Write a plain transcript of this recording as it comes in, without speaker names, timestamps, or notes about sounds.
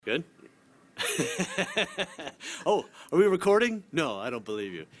Good? Oh, are we recording? No, I don't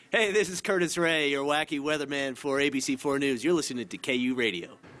believe you. Hey, this is Curtis Ray, your wacky weatherman for ABC4 News. You're listening to KU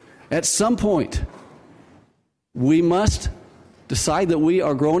Radio. At some point, we must decide that we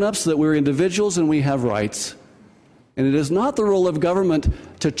are grown-ups, that we're individuals, and we have rights. And it is not the role of government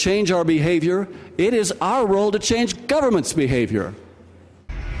to change our behavior. It is our role to change government's behavior.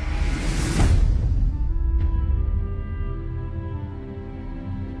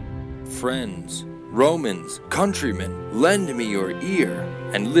 Friends, Romans, countrymen, lend me your ear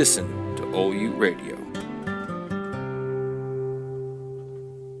and listen to OU Radio.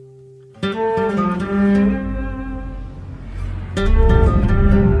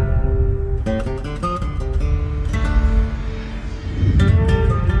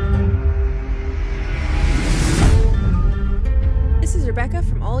 This is Rebecca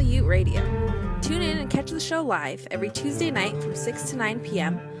from All U Radio. Tune in and catch the show live every Tuesday night from 6 to 9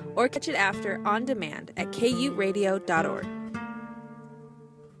 p.m. or catch it after on demand at kuradio.org.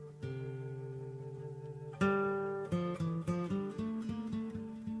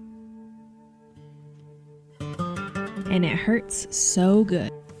 And it hurts so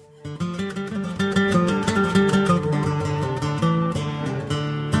good.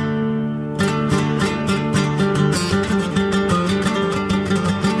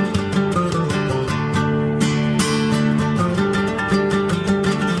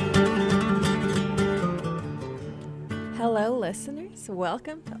 Hello, listeners.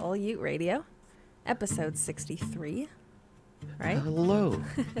 Welcome to All U Radio, episode 63, right? Hello.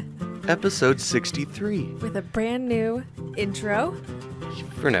 Episode 63. With a brand new intro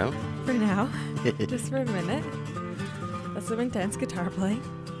For now. for now, just for a minute. That's some intense guitar playing.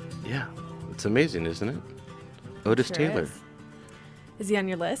 Yeah. It's amazing, isn't it? Otis Sure Taylor. Is he on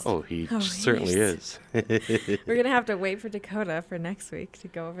your list? Oh, he Oh, certainly yes. is. We're going to have to wait for Dakota for next week to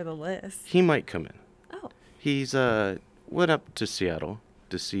go over the list. He might come in. Oh, He's went up to Seattle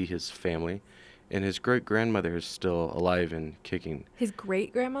to see his family, and his great-grandmother is still alive and kicking. his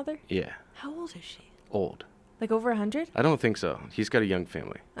great-grandmother? Yeah. How old is she? Old. Like over 100? I don't think so. He's got a young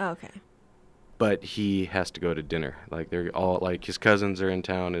family. Oh, okay. But he has to go to dinner. Like, they're all, like, his cousins are in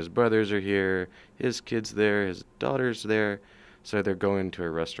town, his brothers are here, his kid's there, his daughter's there. So they're going to a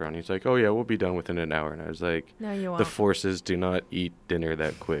restaurant. He's like, oh, yeah, we'll be done within an hour. And I was like, No, you won't. the forces do not eat dinner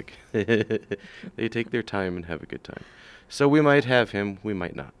that quick. They take their time and have a good time. So we might have him, we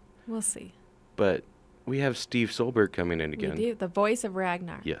might not. We'll see. But we have Steve Solberg coming in again. We do. The voice of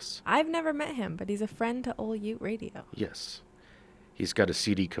Ragnar. Yes. I've never met him, but he's a friend to All Ute Radio. Yes. He's got a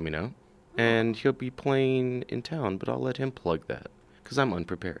CD coming out, and he'll be playing in town, but I'll let him plug that, because I'm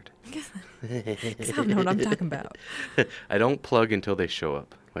unprepared. Because I don't know what I'm talking about. I don't plug until they show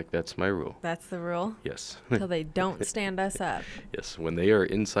up. Like, that's my rule. That's the rule. Yes. Till they don't stand us up. Yes. When they are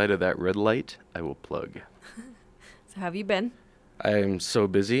inside of that red light, I will plug. So how have you been? I'm so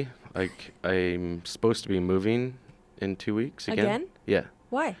busy. Like, I'm supposed to be moving in 2 weeks again. Again? Yeah.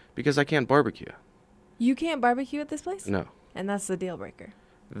 Why? Because I can't barbecue. You can't barbecue at this place? No. And that's the deal breaker.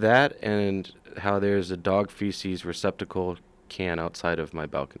 That and how there's a dog feces receptacle can outside of my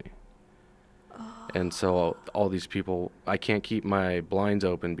balcony. And so all these people, I can't keep my blinds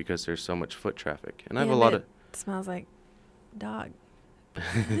open because there's so much foot traffic. And I have a lot it smells like dog.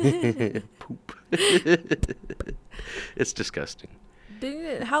 poop. It's disgusting.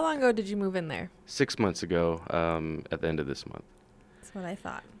 How long ago did you move in there? 6 months ago, at the end of this month. That's what I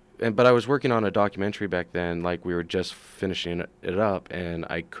thought. But I was working on a documentary back then, like we were just finishing it up, and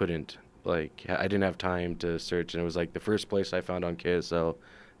I couldn't, like, I didn't have time to search, and it was like the first place I found on KSL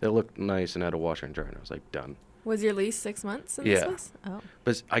that looked nice and had a washer and dryer, and I was like, done. Was your lease 6 months in this Yeah. place? Oh.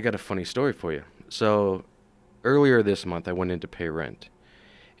 But I got a funny story for you. So earlier this month, I went in to pay rent,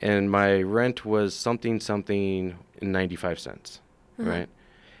 and my rent was something 95 cents, right?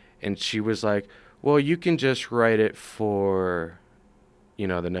 And she was like, well, you can just write it for, you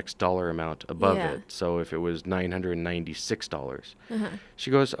know, the next dollar amount above Yeah. it. So if it was $996,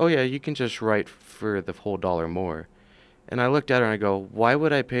 she goes, oh, yeah, you can just write for the whole dollar more. And I looked at her and I go, why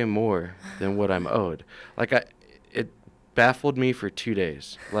would I pay more than what I'm owed? Like, it baffled me for 2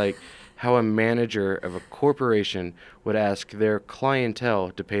 days. Like, how a manager of a corporation would ask their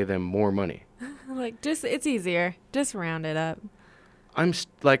clientele to pay them more money. Like, it's easier. Just round it up. I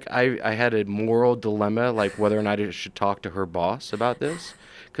had a moral dilemma, like whether or not I should talk to her boss about this.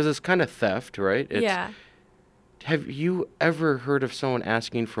 Because it's kind of theft, right? Yeah. Have you ever heard of someone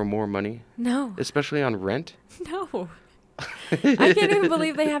asking for more money? No. Especially on rent? No. I can't even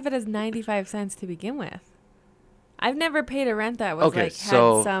believe they have it as 95 cents to begin with. I've never paid a rent that was Okay, had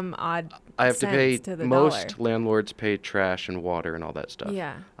so some odd I have to pay, cents to the most dollar. landlords pay trash and water and all that stuff.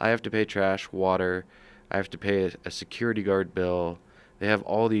 Yeah. I have to pay trash, water. I have to pay a security guard bill. They have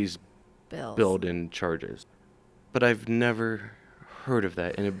all these Bills. built-in charges. But I've never heard of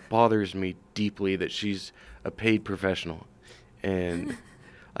that, and it bothers me deeply that she's a paid professional. And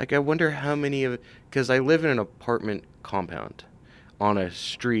like, I wonder how many of, because I live in an apartment compound on a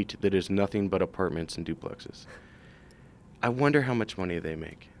street that is nothing but apartments and duplexes. I wonder how much money they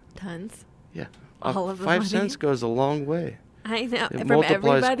make. Tons. Yeah. All of the 5 money? cents goes a long way. I know. It From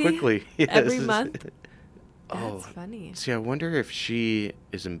multiplies everybody? quickly. Every Yes. month? Oh, That's funny. see, I wonder if she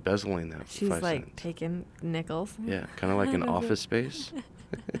is embezzling that She's 5 like cents. taking nickels. Yeah, kind of like an Office Space.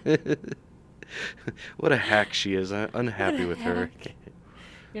 What a hack she is. I'm unhappy with her.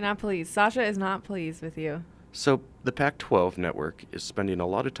 You're not pleased. Sasha is not pleased with you. So the Pac-12 network is spending a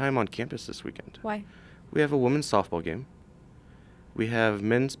lot of time on campus this weekend. Why? We have a women's softball game. We have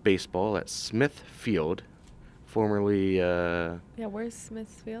men's baseball at Smith Field, formerly Yeah, where's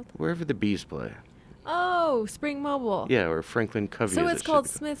Smithfield? wherever the Bees play. Oh, Spring Mobile. Yeah, or Franklin Covey. So as it's it called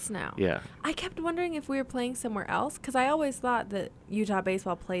should be. Smith's now. Yeah. I kept wondering if we were playing somewhere else because I always thought that Utah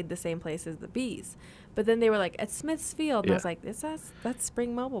baseball played the same place as the Bees. But then they were like, at Smith's Field. And I was Yeah. like, that's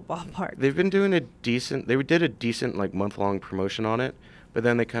Spring Mobile ballpark. They've been doing they did a decent like month-long promotion on it, but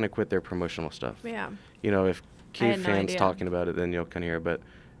then they kind of quit their promotional stuff. Yeah. You know, if I Cave had no fans idea. talking about it, then you'll kind of hear. But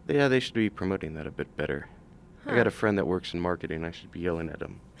yeah, they should be promoting that a bit better. I Huh. got a friend that works in marketing. I should be yelling at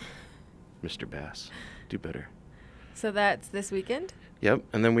him. Mr. Bass, do better. So that's this weekend? Yep,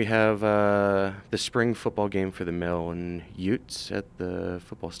 and then we have the spring football game for the Mellon Utes at the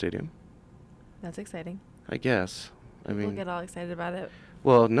football stadium. That's exciting. I guess. I We'll mean, get all excited about it.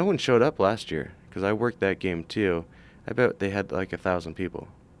 well, no one showed up last year because I worked that game too. I bet they had like 1,000 people.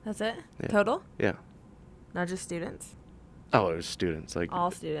 That's it? Yeah. Total? Yeah. Not just students? Oh, it was students. Like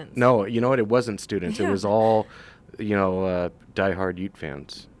All students? No, you know what? It wasn't students. It Yeah. was all, diehard Ute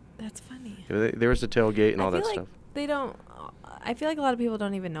fans. That's funny. There was a tailgate and all I feel that like stuff. they don't. I feel like a lot of people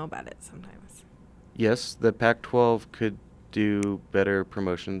don't even know about it sometimes. Yes, the Pac-12 could do better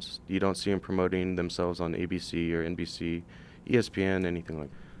promotions. You don't see them promoting themselves on ABC or NBC, ESPN, anything like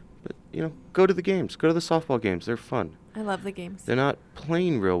that. But, go to the games. Go to the softball games. They're fun. I love the games. They're not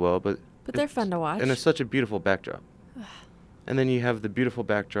playing real well, but They're it's- fun to watch. And it's such a beautiful backdrop. And then you have the beautiful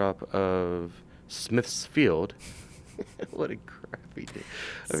backdrop of Smith's Field. What a crappy day.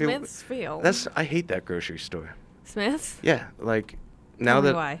 Smith's Field. I hate that grocery store. Smith's? Yeah, like now Tell me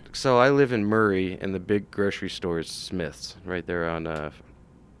that why. so I live in Murray, and the big grocery store is Smith's right there on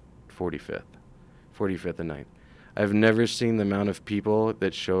 45th and 9th. I've never seen the amount of people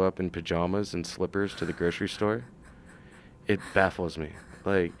that show up in pajamas and slippers to the grocery store. It baffles me.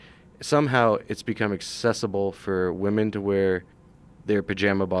 Like somehow it's become accessible for women to wear their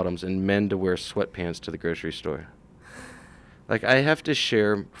pajama bottoms and men to wear sweatpants to the grocery store. Like I have to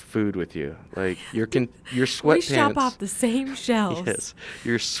share food with you. Like your sweatpants. We shop off the same shelves. Yes,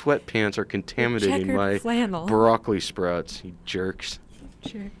 your sweatpants are contaminating checkered my flannel. broccoli sprouts. You jerks.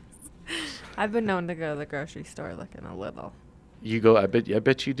 Sure. I've been known to go to the grocery store looking a little. You go. I bet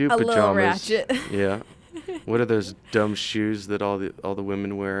you do A pajamas. little ratchet. Yeah. What are those dumb shoes that all the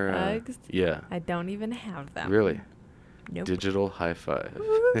women wear? Uggs? Yeah. I don't even have them. Really. Nope. Digital high five.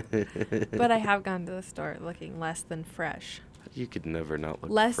 But I have gone to the store looking less than fresh. You could never not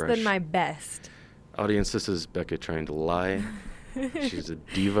look Less fresh. than my best. Audience, this is Becca trying to lie. She's a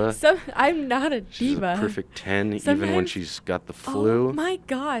diva. So I'm not a She's diva. a perfect 10, even when Sometimes- she's got the flu. Oh my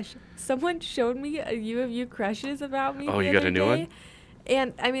gosh. Someone showed me a U of U crushes about me. Oh, the you got other a new one? day.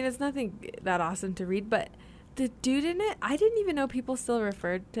 And I mean, it's nothing that awesome to read, but the dude in it, I didn't even know people still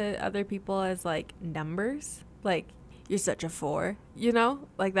referred to other people as like numbers. Like, you're such a 4,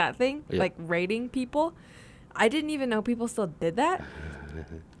 like that thing, Yeah. like rating people. I didn't even know people still did that.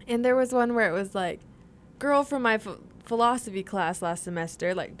 And there was one where it was like, girl from my philosophy class last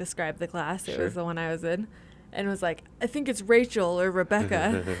semester, like described the class. It Sure. was the one I was in. And was like, I think it's Rachel or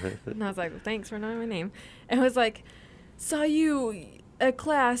Rebecca. And I was like, well, thanks for knowing my name. And it was like, saw you at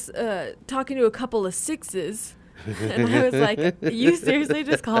class talking to a couple of 6s. And I was like, you seriously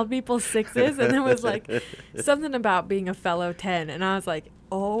just called people 6s? And then was like, something about being a fellow 10. And I was like,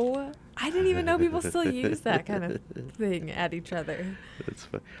 oh, I didn't even know people still use that kind of thing at each other. That's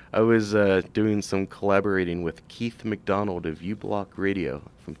fun. I was doing some collaborating with Keith McDonald of U Block Radio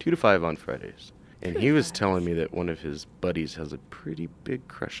from 2 to 5 on Fridays. And he was telling me that one of his buddies has a pretty big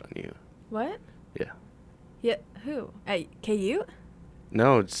crush on you. What? Yeah. Yeah, who? At KU?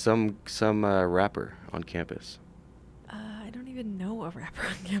 No, it's some rapper on campus. I don't even know a rapper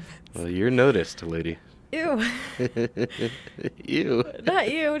on campus. Well, you're noticed, lady. Ew. Ew.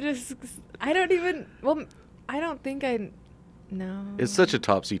 Not you. Just I don't even. Well, I don't think I. No. It's such a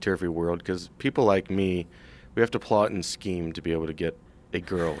topsy-turvy world because people like me, we have to plot and scheme to be able to get a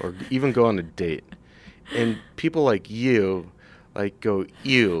girl or even go on a date. And people like you, like, go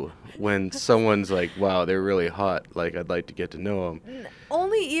ew when someone's like, wow, they're really hot. Like, I'd like to get to know them.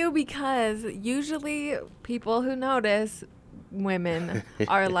 Only you, because usually people who notice women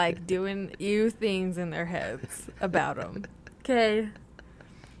are like doing ew things in their heads about them. Okay?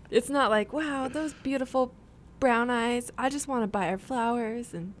 It's not like, wow, those beautiful brown eyes. I just want to buy her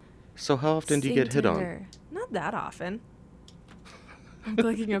flowers and. So how often do you get hit on? Not that often. I'm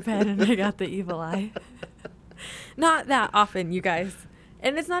clicking a pen and I got the evil eye. Not that often, you guys.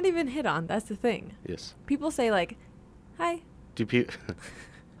 And it's not even hit on. That's the thing. Yes. People say like, hi. Do people...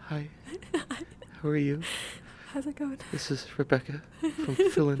 Hi. How are you? How's it going? This is Rebecca from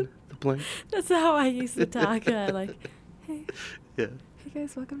Fill in the Blank. That's how I used to talk. Like, hey. Yeah. Hey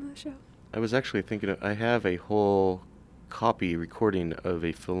guys, welcome to the show. I was actually thinking, I have a whole copy recording of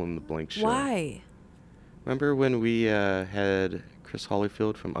a Fill in the Blank show. Why? Remember when we had Chris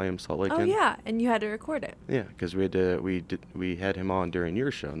Hollyfield from I Am Salt Lake? Oh yeah, and you had to record it. Yeah, because we had him on during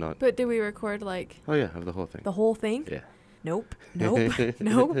your show, not. But did we record like? Oh yeah, of the whole thing. The whole thing? Yeah. Nope. Nope.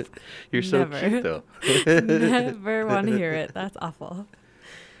 Nope. You're so Never. cute though. Never want to hear it. That's awful.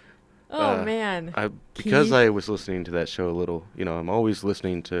 Oh man. Because Keith? I was listening to that show a little, I'm always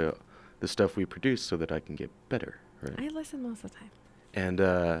listening to the stuff we produce so that I can get better, right? I listen most of the time.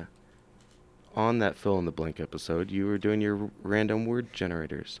 And on that Fill in the Blank episode, you were doing your random word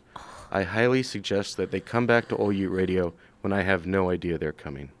generators. I highly suggest that they come back to OU Radio when I have no idea they're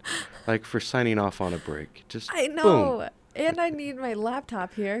coming. Like for signing off on a break. Just I know. boom. And I need my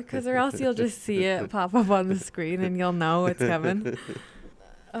laptop here, because or else you'll just see it pop up on the screen and you'll know it's coming.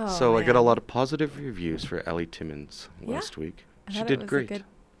 Oh, So I got a man. lot of positive reviews for Allie Timmons Yeah. last week. I She thought did it was great.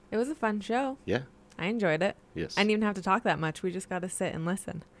 It was a fun show. Yeah. I enjoyed it. Yes. I didn't even have to talk that much. We just got to sit and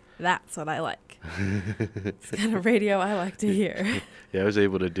listen. That's what I like. It's the kind of radio I like to hear. Yeah, I was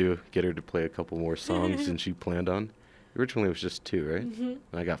able to get her to play a couple more songs than she planned on. Originally it was just 2, right? Mm-hmm. And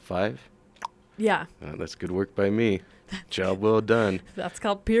I got 5. Yeah, That's good work by me. Job well done. that's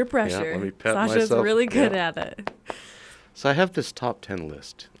called peer pressure. let me pat Sasha's myself. really good Yeah. at it. So I have this top 10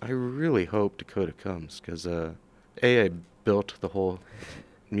 list. I really hope Dakota comes because, I built the whole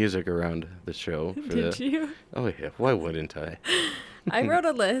music around the show. Did you? Oh, yeah. Why wouldn't I? I wrote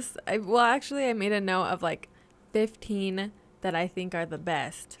a list. I made a note of like 15 that I think are the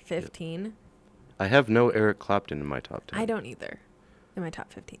best. 15. I have no Eric Clapton in my top 10. I don't either. In my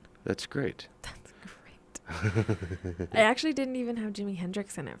top 15. That's great. That's great. I actually didn't even have Jimi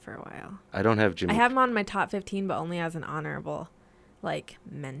Hendrix in it for a while. I don't have Jimmy. I have him on my top 15, but only as an honorable,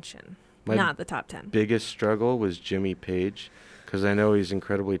 mention. My Not the top 10. biggest struggle was Jimmy Page because I know he's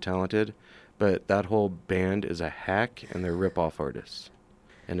incredibly talented, but that whole band is a hack and they're rip-off artists.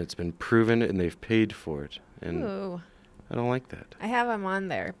 And it's been proven and they've paid for it. And Ooh. I don't like that. I have him on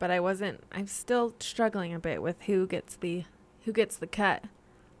there, but I'm still struggling a bit with who gets the cut.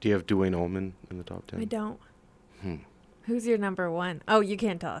 Do you have Dwayne Allman in the top 10? I don't. Hmm. Who's your number one? Oh, you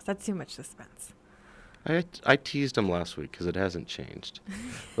can't tell us. That's too much suspense. I teased him last week because it hasn't changed.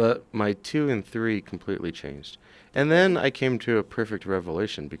 But my 2 and 3 completely changed. And then I came to a perfect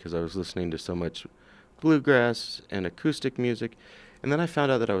revelation because I was listening to so much bluegrass and acoustic music. And then I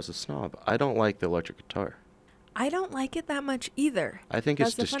found out that I was a snob. I don't like the electric guitar. I don't like it that much either. I think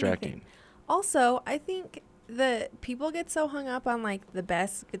That's it's the funny distracting. thing. Also, I think that people get so hung up on the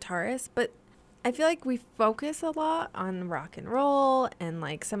best guitarists, but I feel like we focus a lot on rock and roll and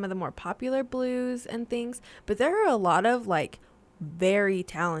some of the more popular blues and things, but there are a lot of very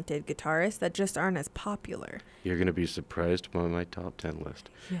talented guitarists that just aren't as popular. You're going to be surprised by my top 10 list.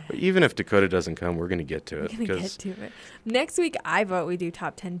 Yeah. But even if Dakota doesn't come, we're going to get to We're it. going to get to it. Next week, I vote we do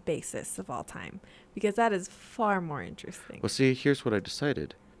top 10 bassists of all time because that is far more interesting. Well, see, here's what I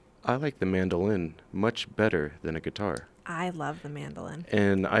decided. I like the mandolin much better than a guitar. I love the mandolin.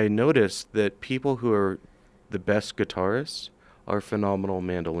 And I noticed that people who are the best guitarists are phenomenal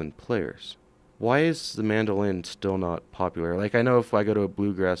mandolin players. Why is the mandolin still not popular? I know if I go to a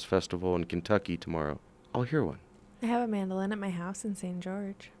bluegrass festival in Kentucky tomorrow, I'll hear one. I have a mandolin at my house in St.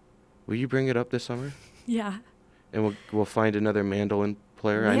 George. Will you bring it up this summer? Yeah. And we'll find another mandolin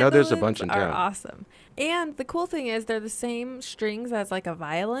player? I know there's a bunch in Mandolins town. are awesome. And the cool thing is they're the same strings as a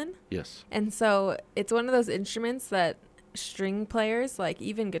violin. Yes. And so it's one of those instruments that string players,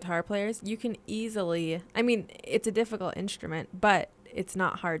 even guitar players, you can easily, it's a difficult instrument, but it's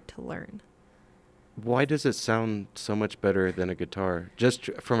not hard to learn. Why does it sound so much better than a guitar? Just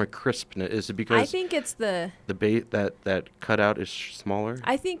from a crispness? Is it because I think it's the bass that cutout is smaller?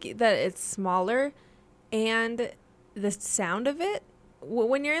 I think that it's smaller, and the sound of it.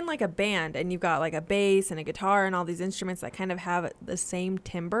 When you're in like a band and you've got like a bass and a guitar and all these instruments that kind of have the same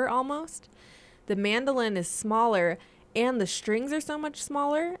timbre almost, the mandolin is smaller and the strings are so much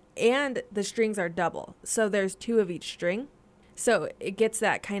smaller and the strings are double. So there's 2 of each string. So it gets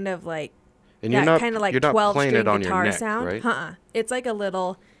that kind of like And that you're kind of like not 12 playing string it on guitar your neck, sound. right? It's like a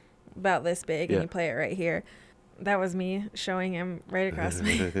little about this big Yeah. and you play it right here. That was me showing him right across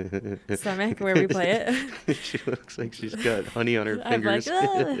my stomach where we play it. She looks like she's got honey on her I'm like, fingers.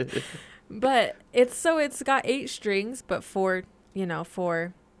 "Ugh." But it's got 8 strings, but 4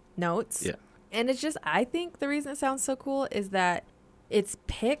 notes. Yeah. And it's just, I think the reason it sounds so cool is that it's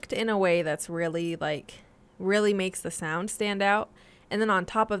picked in a way that's really makes the sound stand out. And then on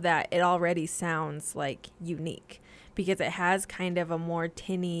top of that, it already sounds like unique because it has kind of a more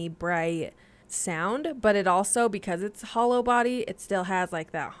tinny, bright sound, but it also, because it's hollow body, it still has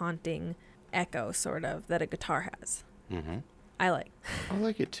like that haunting echo sort of that a guitar has. Mm-hmm. I like. I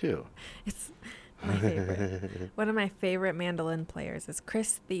like it too. It's my favorite. One of my favorite mandolin players is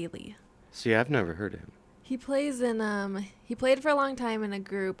Chris Thile. See, I've never heard of him. He plays in he played for a long time in a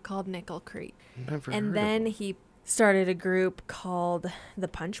group called Nickel Creek. Never heard And of then him. he started a group called the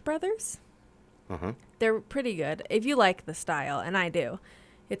Punch Brothers. Uh-huh. They're pretty good if you like the style, and I do.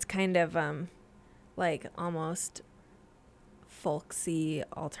 It's kind of like almost folksy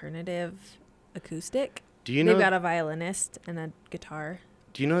alternative acoustic. Do you know They've got a violinist and a guitar.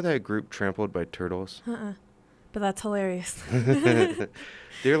 Do you know that group Trampled by Turtles? But that's hilarious.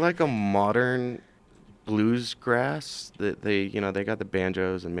 They're like a modern bluesgrass. That they got the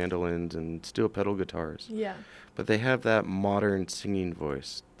banjos and mandolins and steel pedal guitars. Yeah. But they have that modern singing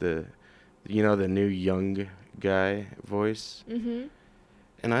voice. The new young guy voice. Mm-hmm.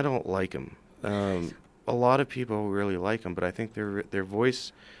 And I don't like them. A lot of people really like them, but I think their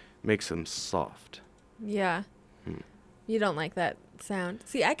voice makes them soft. Yeah. You don't like that sound.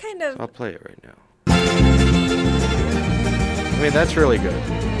 See, I kind of... I'll play it right now. I mean, that's really good.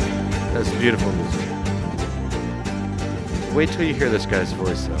 That's beautiful music. Wait till you hear this guy's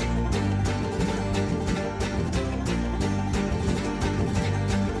voice, though.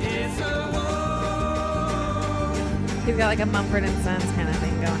 He's got like a Mumford & Sons kind of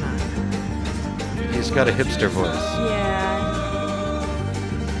thing going on. He's got a hipster voice. Yeah.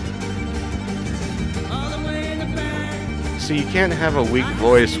 So you can't have a weak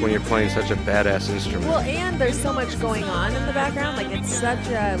voice when you're playing such a badass instrument. Well, and there's so much going on in the background. Like, it's such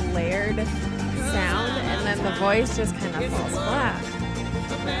a layered sound, and then the voice just kind of falls flat.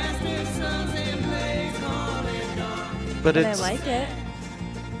 But I like it.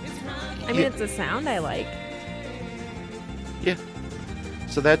 I mean, Yeah. it's a sound I like. Yeah.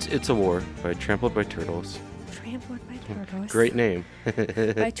 So that's It's a War by Trampled by Turtles. Trampled by turtles. Great name.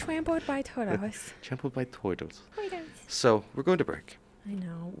 By Trampled by turtles. Trampled by Turtles. Oh my God. So we're going to break. I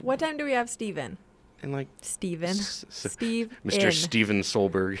know. What time do we have Steven? And like Steven. Steve Mr. in. Steven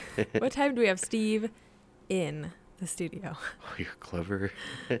Solberg. What time do we have Steve in the studio? Oh, you're clever.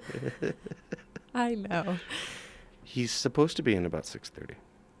 I know. He's supposed to be in about 6:30.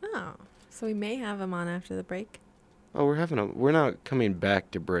 Oh, so we may have him on after the break. Oh, we're not coming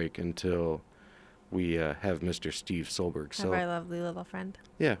back to break until we have Mr. Steve Solberg. Have So our lovely little friend.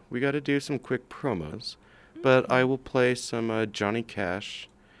 yeah, we got to do some quick promos. But I will play some Johnny Cash.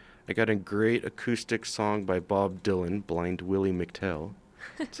 I got a great acoustic song by Bob Dylan, Blind Willie McTell.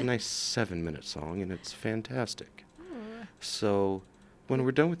 It's a nice 7-minute song, and it's fantastic. So when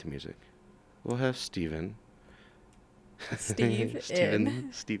we're done with the music, we'll have Steven. Steve in.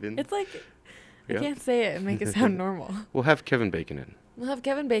 Steven. It's like, I Yeah. can't say it and make it sound normal. We'll have Kevin Bacon in, We'll have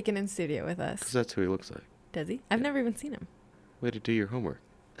Kevin Bacon in studio with because us. that's who he looks like. Does he? I've never even seen him. Way to do your homework.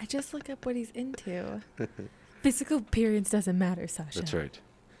 I just look up what he's into. Physical appearance doesn't matter, Sasha. That's right.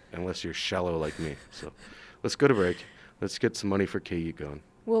 Unless you're shallow like me. So let's go to break. Let's get some money for KU going.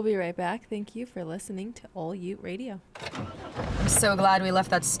 We'll be right back. Thank you for listening to All Ute Radio. I'm so glad we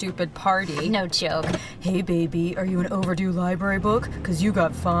left that stupid party. No joke. Hey, baby, are you an overdue library book? 'Cause you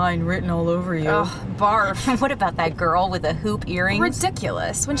got fine written all over you. Ugh, barf. What about that girl with the hoop earrings?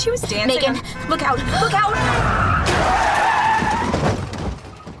 Ridiculous. When she was dancing... Megan, look out! Look out!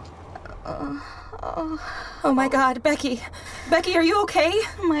 Oh my God, Becky. Becky, are you okay?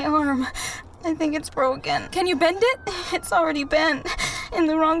 My arm. I think it's broken. Can you bend it? It's already bent in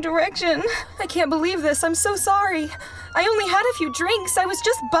the wrong direction. I can't believe this. I'm so sorry. I only had a few drinks. I was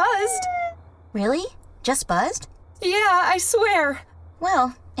just buzzed. Really? Just buzzed? Yeah, I swear.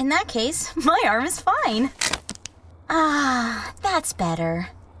 Well, in that case, my arm is fine. Ah, that's better.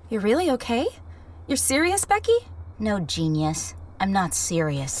 You're really okay? You're serious, Becky? No, genius. I'm not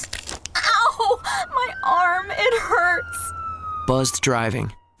serious. Ow! My arm, it hurts. Buzzed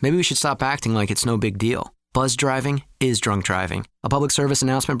driving. Maybe we should stop acting like it's no big deal. Buzzed driving is drunk driving. A public service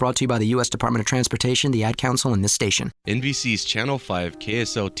announcement brought to you by the U.S. Department of Transportation, the Ad Council, and this station. NBC's Channel 5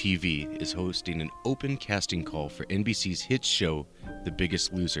 KSL TV is hosting an open casting call for NBC's hit show, The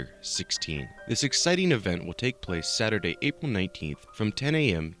Biggest Loser 16. This exciting event will take place Saturday, April 19th from 10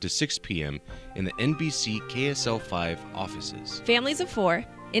 a.m. to 6 p.m. in the NBC KSL 5 offices. Families of 4,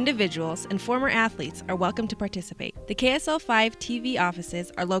 individuals, and former athletes are welcome to participate. The KSL 5 TV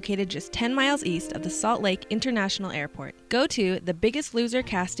offices are located just 10 miles east of the Salt Lake International Airport. Go to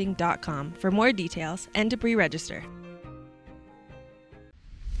thebiggestllosercasting.com for more details and to pre-register.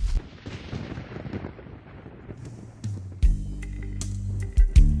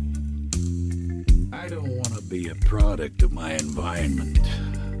 I don't want to be a product of my environment.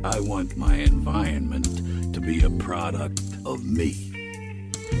 I want my environment to be a product of me.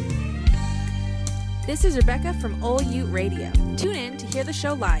 This is Rebecca from Ole Ute Radio. Tune in to hear the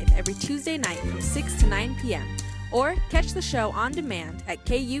show live every Tuesday night from 6 to 9 p.m. or catch the show on demand at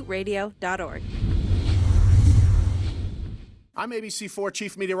kuteradio.org. I'm ABC4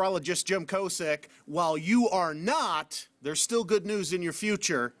 Chief Meteorologist Jim Kosick. While you are not, there's still good news in your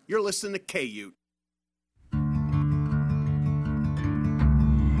future. You're listening to KUTE.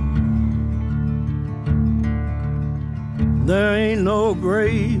 There ain't no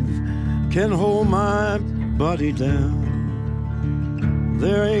grave can hold my body down.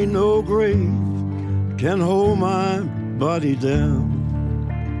 There ain't no grave can hold my body down.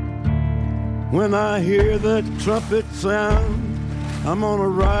 When I hear that trumpet sound, I'm gonna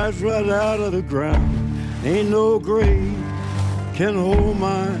rise right out of the ground. Ain't no grave can hold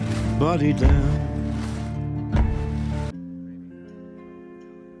my body down.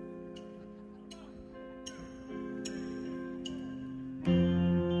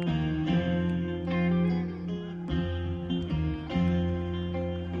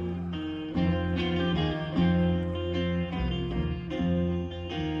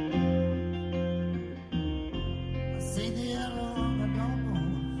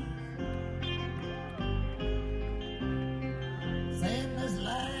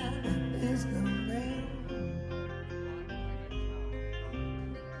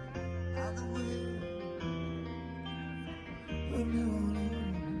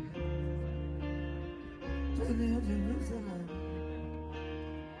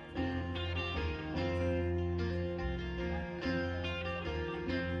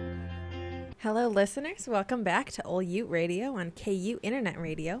 Hello, listeners. Welcome back to Ole Ute Radio on KU Internet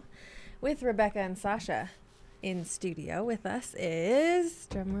Radio with Rebecca and Sasha. In studio with us is,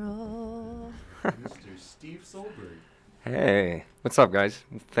 drumroll, Mr. Steve Solberg. Hey, what's up, guys?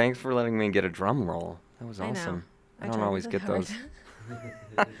 Thanks for letting me get a drum roll. That was awesome. I don't always get those.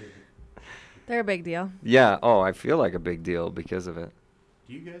 They're a big deal. Yeah, I feel like a big deal because of it.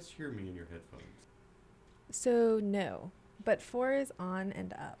 Do you guys hear me in your headphones? So, no. But 4 is on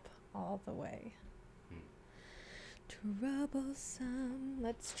and up. All the way. Troublesome.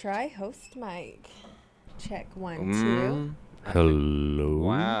 Let's try host mic. Check 1, 2. Hello.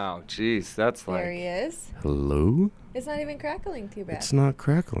 Wow, jeez, that's there like. There he is. Hello. It's not even crackling too bad. It's not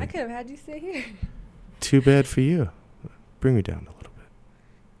crackling. I could have had you sit here. Too bad for you. Bring me down a little bit.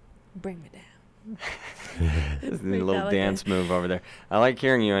 Bring me down. This is a little dance move over there. I like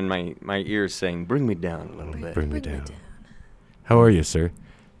hearing you in my ears saying, "Bring me down a little bit." Bring me down. How are you, sir?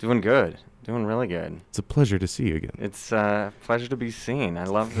 Doing good. Doing really good. It's a pleasure to see you again. It's a pleasure to be seen. I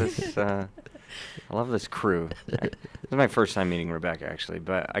love this. I love this crew. This is my first time meeting Rebecca, actually,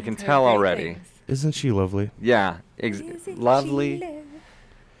 but I can tell already. Isn't she lovely? Yeah, lovely,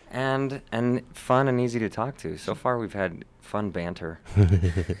 and fun and easy to talk to. So far, we've had fun banter.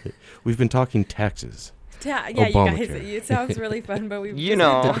 We've been talking taxes. Yeah, you guys, it sounds really fun, but we've been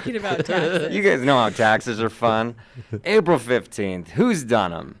talking about taxes. You guys know how taxes are fun. April 15th, who's done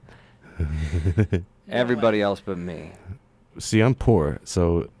them? Everybody else but me. See, I'm poor,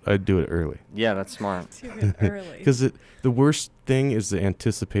 so I'd do it early. Yeah, that's smart. Do it early. Because the worst thing is the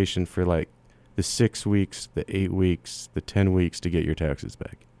anticipation for like the 6 weeks, the 8 weeks, the 10 weeks to get your taxes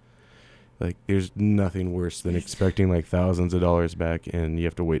back. Like, there's nothing worse than expecting like thousands of dollars back, and you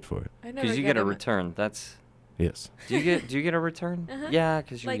have to wait for it. Because you get a return. That's. Yes. Do you get a return? Uh-huh. Yeah,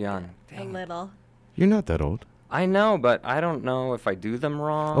 because you're like young. A little. You're not that old. I know, but I don't know if I do them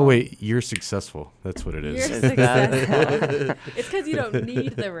wrong. Oh wait, you're successful. That's what it is. You're successful. It's because you don't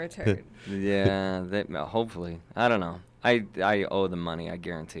need the return. Yeah, hopefully. I don't know. I owe them money. I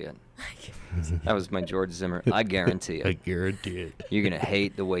guarantee it. That was my George Zimmer. I guarantee it. I guarantee it. You're gonna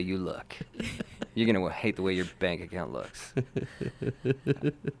hate the way you look. You're gonna hate the way your bank account looks.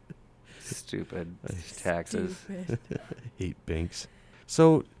 Stupid taxes. I hate banks.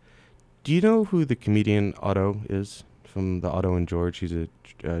 So, do you know who the comedian Otto is from the Otto and George? He's a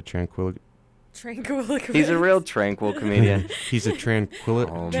Tranquilliquist. He's a real tranquil comedian. He's a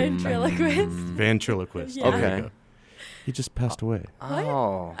Ventriloquist. Ventriloquist. Yeah. Okay. He just passed away. What?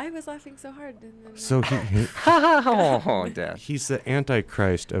 Oh. I was laughing so hard. And then So Dad. he's the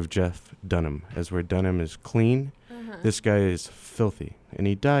Antichrist of Jeff Dunham, as where Dunham is clean, this guy is filthy, and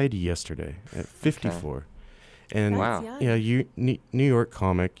he died yesterday at 54. Okay. And Wow. yeah, New York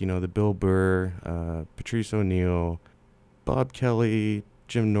comic, the Bill Burr, Patrice O'Neill, Bob Kelly,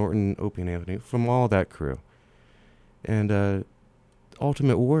 Jim Norton, Opie and Anthony, from all that crew. And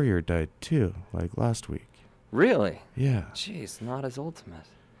Ultimate Warrior died too, like last week. Really? Yeah. Jeez, not as ultimate.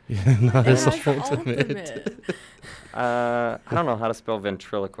 Yeah, not as ultimate. I don't know how to spell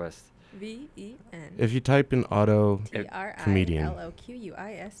ventriloquist. V-E-N. If you type in Otto comedian.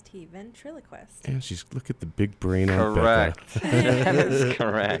 T-R-I-L-O-Q-U-I-S-T, ventriloquist. And look at the big brain on Correct. Becca. That is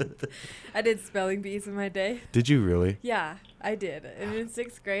correct. I did spelling bees in my day. Did you really? Yeah, I did. And in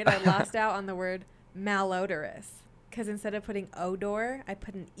 6th grade, I lost out on the word malodorous. Because instead of putting odor, I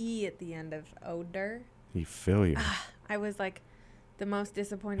put an E at the end of odor. You failure. I was like the most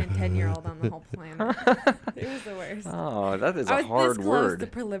disappointed 10-year-old on the whole planet. It was the worst. Oh, that is I a hard was this word. close to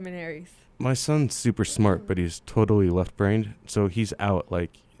preliminaries. My son's super smart, but he's totally left-brained, so he's out,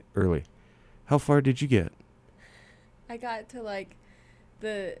 early. How far did you get? I got to,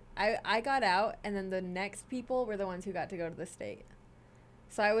 I got out, and then the next people were the ones who got to go to the state.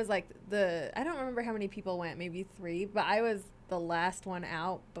 So I was, I don't remember how many people went, maybe 3, but I was the last one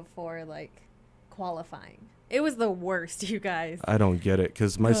out before, qualifying. It was the worst, you guys. I don't get it,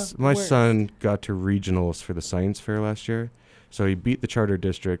 because my son got to regionals for the science fair last year. So he beat the charter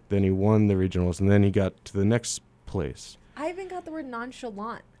district, then he won the regionals, and then he got to the next place. I even got the word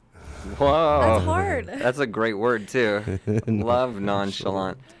nonchalant. Whoa. That's hard. That's a great word, too. Love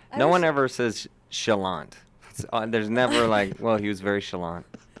nonchalant. No one ever says chalant. There's never he was very chalant.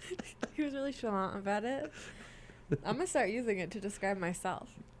 He was really chalant about it. I'm going to start using it to describe myself.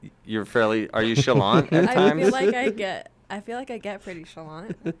 Are you chalant at times? I feel like I get pretty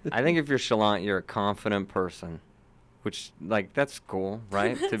chalant. I think if you're chalant, you're a confident person. Which, that's cool,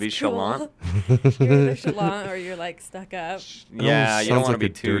 right? To be chalant. You're either chalant or you're, stuck up. Yeah, you don't want to be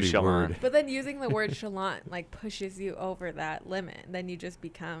too chalant. But then using the word chalant, pushes you over that limit. Then you just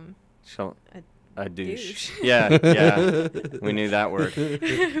become a douche. Yeah. We knew that word.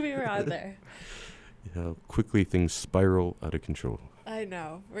 We were out there. Yeah, quickly things spiral out of control. I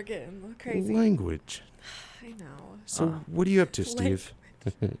know. We're getting crazy. Language. I know. So what are you up to, Steve?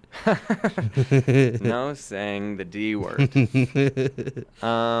 No saying the D word.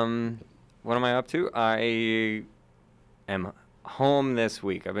 What am I up to? I am home this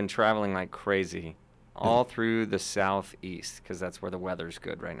week. I've been traveling like crazy all through the southeast because that's where the weather's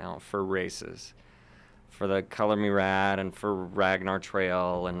good right now for races. For the Color Me Rad and for Ragnar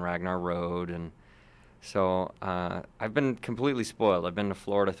Trail and Ragnar Road. And so I've been completely spoiled. I've been to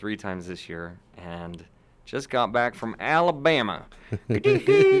Florida 3 times this year and just got back from Alabama.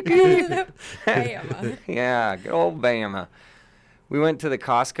 Alabama. Yeah, good old Bama. We went to the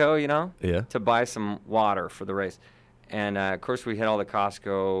Costco, Yeah. to buy some water for the race. And, of course, we had all the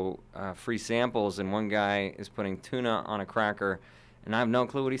Costco free samples, and one guy is putting tuna on a cracker, and I have no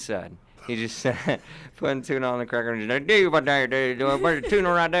clue what he said. He just said, putting tuna on the cracker, and he's like, tuna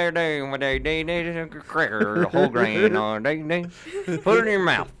right there, cracker, whole grain, put it in your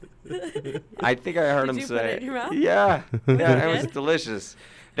mouth. I think I heard him say. Did you put it in your mouth? Yeah, yeah, it was delicious.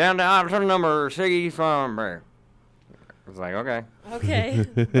 Down to option number 6 from there. I was like, okay. Okay.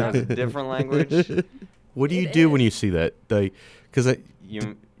 That was a different language. What do you do when you see that? Because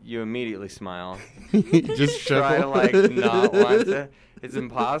You immediately smile. just Try to chuckle. not want to. It's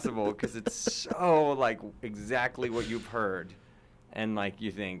impossible because it's so exactly what you've heard, and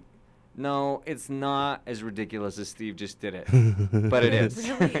you think, no, it's not as ridiculous as Steve just did it, but it is.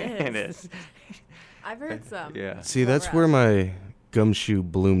 It really is. It is. I've heard some. Yeah. See, that's where my gumshoe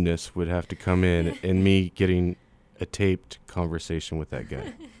bloomness would have to come in, and me getting a taped conversation with that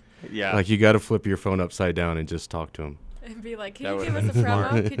guy. Yeah. You got to flip your phone upside down and just talk to him. And be like, can That you give us a would've been promo?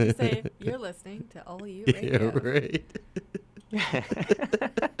 smart. Could you say, you're listening to OU Radio? Yeah, right.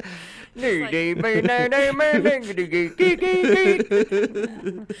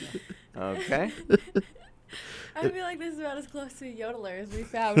 Okay. I feel like this is about as close to a yodeler as we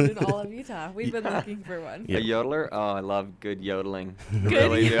found in all of Utah. We've been looking for one. A yodeler? Oh, I love good yodeling. I Good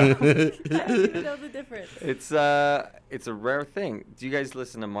really do. I don't even know the difference. It's a rare thing. Do you guys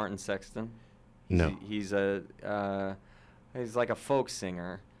listen to Martin Sexton? No. He's like a folk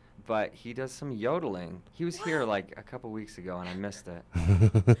singer, but he does some yodeling. He was here like a couple weeks ago, and I missed it.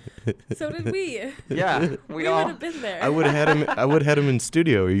 So did we. Yeah, we all would have been there. I would have had him in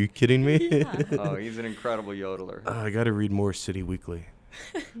studio. Are you kidding me? Yeah. Oh, he's an incredible yodeler. I got to read more City Weekly.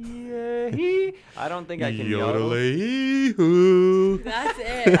 Yeah, I don't think I can yodel. Yodel-ee-hoo. That's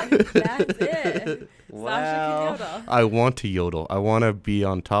it. That's it. Sasha can yodel. I want to yodel. I want to be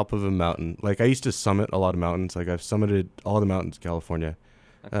on top of a mountain. Like, I used to summit a lot of mountains. Like, I've summited all the mountains in California,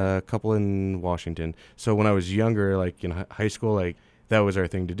 a couple in Washington. So when I was younger, like in high school, like that was our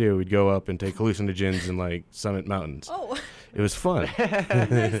thing to do. We'd go up and take hallucinogens and like summit mountains. Oh. It was fun.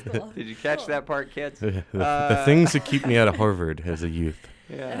 Did you catch that part, kids? The things that keep me out of Harvard as a youth.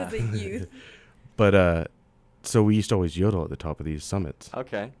 Yeah. As a youth. But so we used to always yodel at the top of these summits.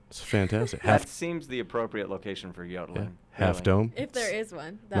 Okay. It's fantastic. That seems the appropriate location for yodeling. Yeah. Half Dome. If there is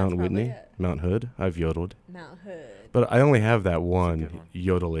one, that's Mount probably Whitney, it. Mount Hood. I've yodeled. Mount Hood. But I only have that one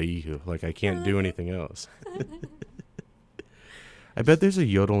yodel-ee-hoo. Like, I can't do anything else. I bet there's a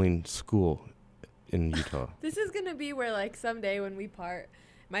yodeling school in Utah. This is going to be where, like, someday when we part,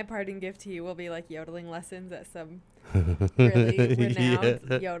 my parting gift to you will be, like, yodeling lessons at some really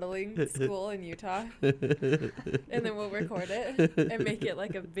renowned yodeling school in Utah. And then we'll record it and make it,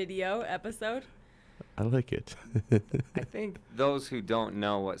 like, a video episode. I like it. I think those who don't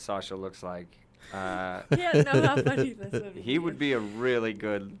know what Sasha looks like can't know how funny this would be. He would be a really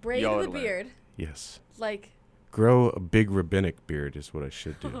good braid yodeler. the beard. Yes. Like... Grow a big rabbinic beard is what I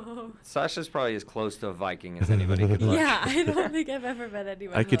should do. Sasha's probably as close to a Viking as anybody could look. Yeah, I don't think I've ever met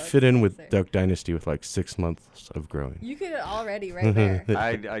anyone. I could fit in with Duck Dynasty with like 6 months of growing. You could already right there.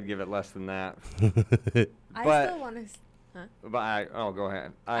 I'd give it less than that. I still want to... Huh? But go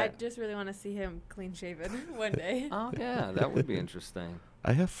ahead. I just really want to see him clean shaven one day. Oh, yeah, that would be interesting.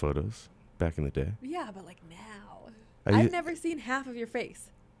 I have photos back in the day. Yeah, but like now. I've never seen half of your face.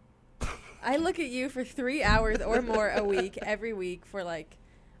 I look at you for 3 hours or more a week, every week for like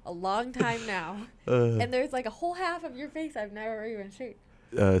a long time now. And there's like a whole half of your face I've never even seen.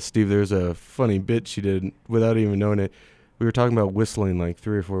 Steve, there's a funny bit she did without even knowing it. We were talking about whistling like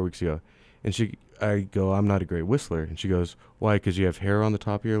 3 or 4 weeks ago. And I go, I'm not a great whistler. And she goes, why? Because you have hair on the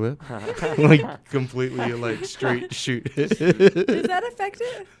top of your lip? Like completely like straight shoot. Does that affect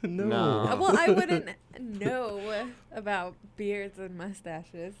it? No. Well, I wouldn't know about beards and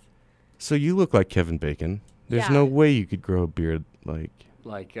mustaches. So you look like Kevin Bacon. There's Yeah. no way you could grow a beard like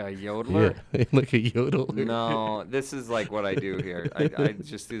a yodeler? Yeah, like a yodeler. No, this is like what I do here. I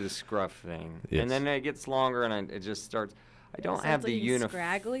just do the scruff thing. Yes. And then it gets longer and it just starts. I don't have the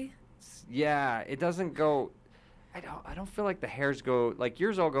scraggly? Yeah, it doesn't go. I don't feel like the hairs go like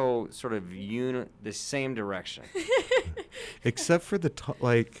yours all go sort of the same direction. Except for the top,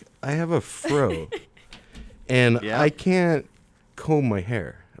 like I have a fro, and I can't comb my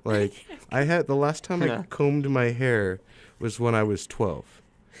hair. Like I had the last time I combed my hair was when I was 12.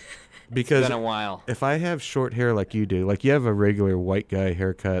 Because it's been a while. If I have short hair like you do, like you have a regular white guy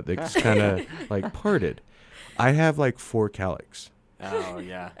haircut that's kind of like parted, I have like 4 cowlicks. Oh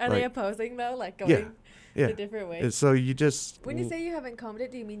yeah. Are they opposing though? Like going the different ways? And so you just. When you say you haven't combed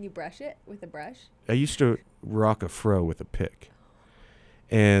it, do you mean you brush it with a brush? I used to rock a fro with a pick.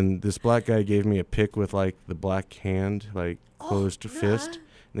 And this black guy gave me a pick with like the black hand, like closed fist.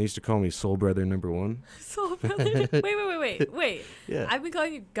 And they used to call me Soul Brother #1. Soul Brother? Wait. Yeah. I've been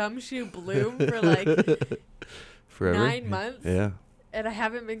calling you Gumshoe Bloom for like forever. 9 months. Yeah. And I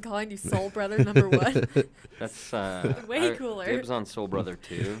haven't been calling you Soul Brother #1. That's way cooler. Dibs on Soul Brother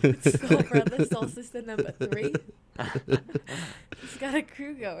 2. Soul Brother, Soul Sister #3. It's got a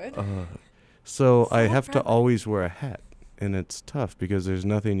crew going. So I have to always wear a hat. And it's tough because there's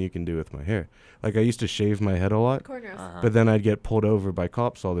nothing you can do with my hair. Like I used to shave my head a lot, but then I'd get pulled over by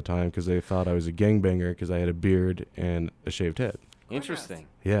cops all the time because they thought I was a gangbanger because I had a beard and a shaved head. Interesting.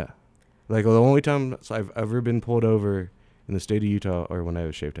 Yeah. Like the only time I've ever been pulled over in the state of Utah are when I have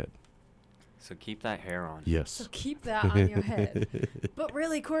a shaved head. So keep that hair on. Yes. So keep that on your head. But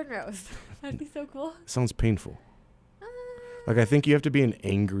really cornrows. That'd be so cool. Sounds painful. Like I think you have to be an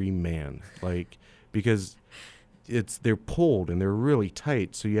angry man. Like because they're pulled and they're really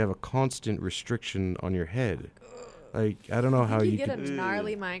tight, so you have a constant restriction on your head. Like I don't know how you get a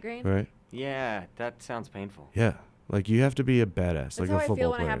gnarly migraine. Right? Yeah, that sounds painful. Yeah, like you have to be a badass, That's like how a football I feel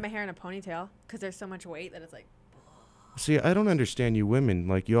when player. I have my hair in a ponytail because there's so much weight that it's like. See, I don't understand you women.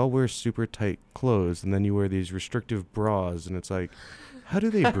 Like, you all wear super tight clothes, and then you wear these restrictive bras, and it's like, how do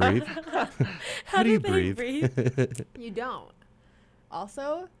they breathe? How do you they breathe? You don't.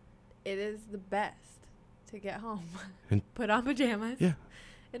 Also, it is the best to get home, And- put on pajamas, Yeah.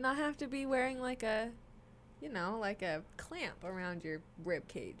 and not have to be wearing like a, like a clamp around your rib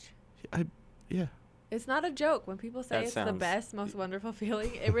cage. Yeah. It's not a joke when people say That it's the sounds- best, most wonderful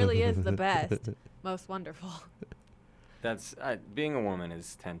feeling. It really is the best, most wonderful. That's being a woman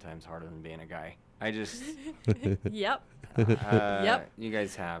is 10 times harder than being a guy. I just. Yep. Yep. You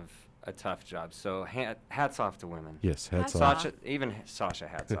guys have a tough job. So hats off to women. Yes, hats off. Sasha, even Sasha,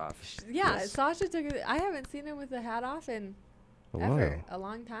 hats off. Yeah, Yes. Sasha took it. I haven't seen him with the hat off in A ever, while. a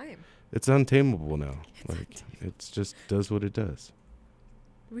long time. It's untamable now. It's just does what it does.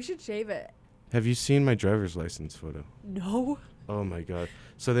 We should shave it. Have you seen my driver's license photo? No. Oh my god.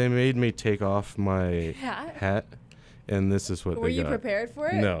 So they made me take off my Hat? and this is what Were they you got. prepared for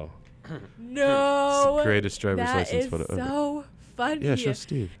it? No. No. It's the greatest driver's That license is photo ever. so funny. Yeah, show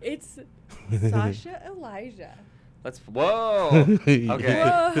Steve. It's Sasha Elijah. Let's. Whoa. Okay.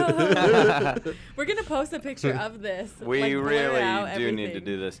 Whoa. We're gonna post a picture of this. We like, blur really out do need to everything.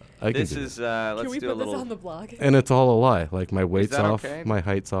 do this. I can This do is. Can Let's we do a put little. this on the blog? And it's all a lie. Like my weight's that off, okay? my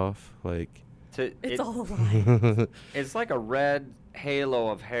height's off. Like It's all a lie. It's like a red halo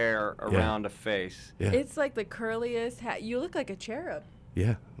of hair around a face. Yeah. It's like the curliest hat. You look like a cherub.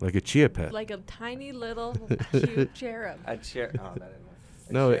 yeah, like a chia pet. Like a tiny little cute cherub. A chair. Oh, that is.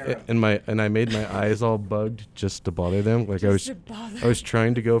 No, and I made my eyes all bugged just to bother them. Like Just to bother. I was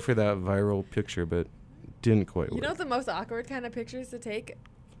trying to go for that viral picture, but didn't quite You work. know what the most awkward kind of pictures to take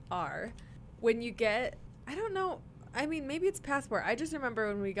are when you get, I don't know, I mean, maybe it's passport. I just remember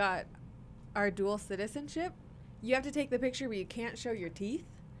when we got our dual citizenship, you have to take the picture where you can't show your teeth.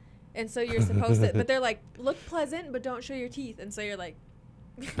 And so you're supposed to, but they're like, look pleasant, but don't show your teeth. And so you're like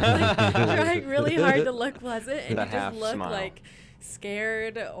trying really hard to look pleasant, and The you just half look smile. like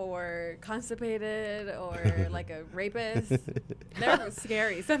scared or constipated or like a rapist. They're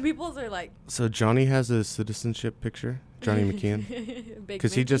scary. Some people's are like, So Johnny has a citizenship picture, Johnny McKeon, Big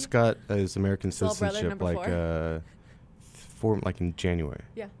because he Mickey? just got his American Soul Brother citizenship number like in January.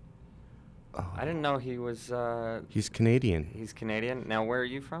 Yeah. I didn't know he was. He's Canadian. He's Canadian. Now, where are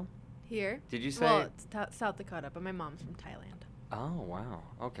you from? Here. Did you say? Well, it's South Dakota, but my mom's from Thailand. Oh wow.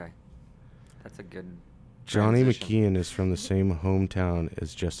 Okay. That's a good. Johnny transition. McKeon is from the same hometown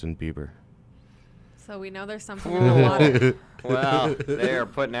as Justin Bieber. So we know there's something in the water. Well, they are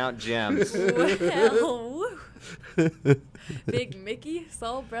putting out gems. Well, woo. Big Mickey,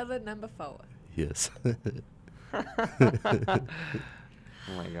 Soul Brother number 4. Yes.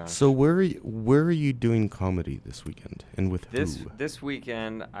 Oh my gosh. So where are you doing comedy this weekend, and with who? This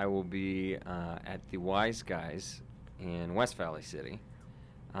weekend I will be at the Wise Guys in West Valley City,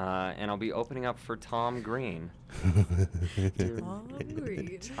 and I'll be opening up for Tom Green. Tom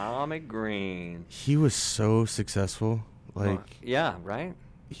Green. Tommy Green. He was so successful. Like Yeah, right.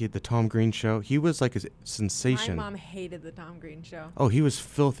 he had the Tom Green show. He was like a sensation. My mom hated the Tom Green show. Oh, he was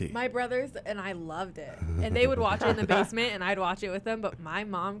filthy. My brothers and I loved it. And they would watch it in the basement and I'd watch it with them, but my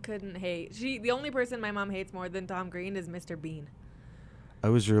mom couldn't hate. The only person my mom hates more than Tom Green is Mr. Bean. I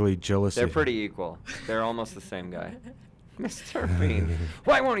was really jealous. They're of pretty equal. They're almost the same guy. Mr. Bean.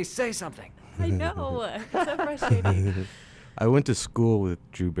 Why won't he say something? I know. It's so frustrating. I went to school with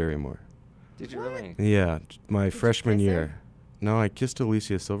Drew Barrymore. Did you really? Yeah, my freshman kiss her? year. No, I kissed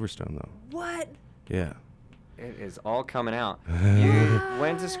Alicia Silverstone though. What? Yeah. It is all coming out. You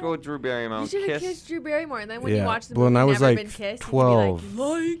went to school with Drew Barrymore. You should have kissed. kissed Drew Barrymore, and then when you Yeah. watch the When movie I was Never like Been Kissed, 12. you'd be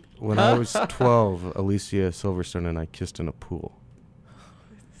like, When I was 12, Alicia Silverstone and I kissed in a pool.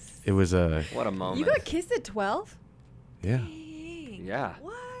 It was a. What a moment. You got kissed at 12? Yeah. Dang. Yeah.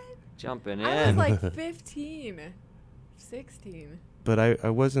 What? Jumping in. I was like 15, 16. But I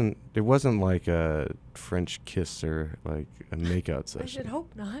wasn't. It wasn't like a French kiss or like a makeout session. I should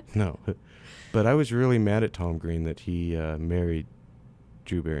hope not. No, but I was really mad at Tom Green that he married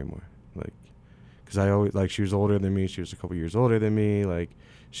Drew Barrymore. Like, because I always like she was older than me. She was a couple years older than me. Like,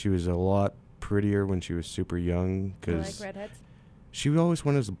 she was a lot prettier when she was super young. You Because like redheads? she always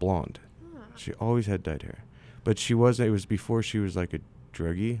went as a blonde. She always had dyed hair, but she wasn't. It was before she was like a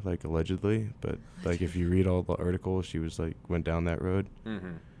druggie, like allegedly. But like if you read all the articles, she was like went down that road.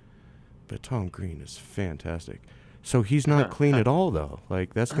 Mm-hmm. But Tom Green is fantastic. So he's not clean at all, though.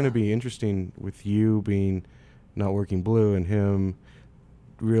 Like that's going to be interesting with you being not working blue and him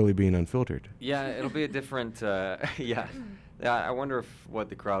really being unfiltered. Yeah, it'll be a different. Yeah, I wonder what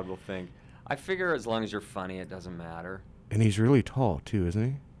the crowd will think. I figure as long as you're funny, it doesn't matter. And he's really tall too, isn't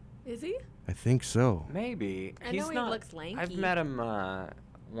he? Is he? I think so. Maybe. I know he looks lanky. I've met him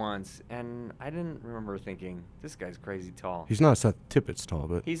once, and I didn't remember thinking, this guy's crazy tall. He's not Seth Tippett's tall,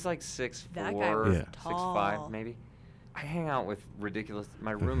 but He's like 6'4", That guy was 6'5", maybe. I hang out with ridiculous.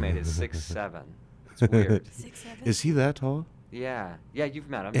 My roommate is 6'7". It's weird. 6'7"? Is he that tall? Yeah. Yeah, you've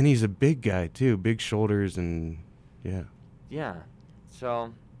met him. And he's a big guy too, big shoulders and yeah. Yeah.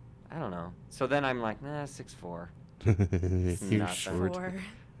 So, I don't know. So then I'm like, 6'4". He's short.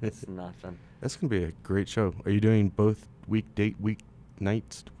 It's nothing. That's gonna be a great show. Are you doing both weekend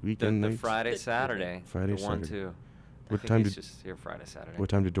nights? The Friday, Saturday. Friday, the 1, Saturday. 2. What I time think he's did- just here Friday, Saturday. What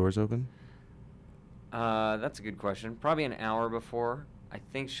time do doors open? That's a good question. Probably an hour before. I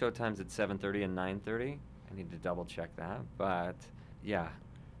think showtime's at 7:30 and 9:30. I need to double check that, but yeah.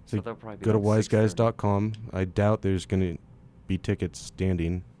 So they'll probably be go to like 6:30. wiseguys.com. I doubt there's gonna be tickets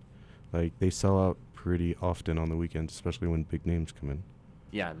standing. Like they sell out pretty often on the weekends, especially when big names come in.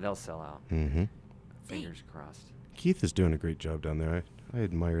 Yeah, they'll sell out. Mm-hmm. Fingers crossed. Keith is doing a great job down there. I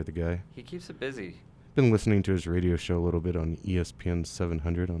admire the guy. He keeps it busy. Been listening to his radio show a little bit on ESPN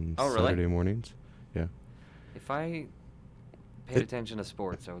 700 on Oh, really? Saturday mornings. Yeah. If I paid attention to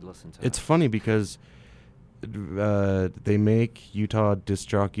sports, I would listen to It's it. funny because they make Utah disc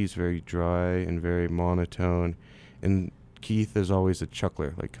jockeys very dry and very monotone, and Keith is always a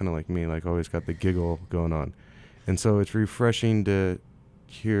chuckler, like kind of like me, like always got the giggle going on, and so it's refreshing to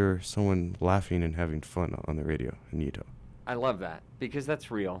hear someone laughing and having fun on the radio in Utah. I love that because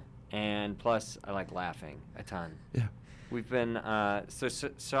that's real, and plus I like laughing a ton. Yeah. We've been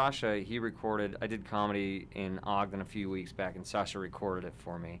Sasha. He recorded. I did comedy in Ogden a few weeks back, and Sasha recorded it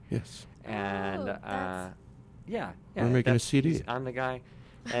for me. Yes. And yeah, We're making a that's- CD. I'm the guy,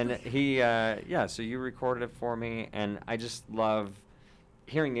 and he yeah. So you recorded it for me, and I just love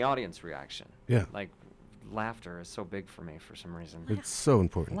hearing the audience reaction. Yeah. Like laughter is so big for me for some reason. It's so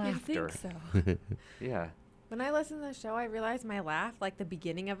important. I Laughter. think so. Yeah. When I listen to the show, I realize my laugh, like the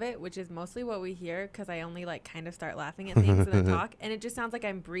beginning of it, which is mostly what we hear, because I only like kind of start laughing at things and then talk, and it just sounds like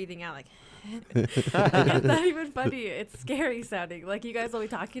I'm breathing out, like. It's not even funny. It's scary sounding. Like you guys will be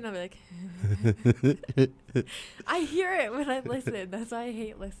talking, I'll be like. I hear it when I listen. That's why I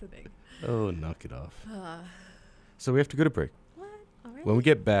hate listening. Oh, knock it off. So we have to go to break. What? All right. When we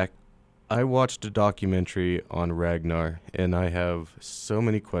get back, I watched a documentary on Ragnar, and I have so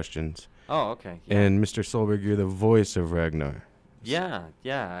many questions. Oh, okay. Yeah. And Mr. Solberg, you're the voice of Ragnar. Yeah,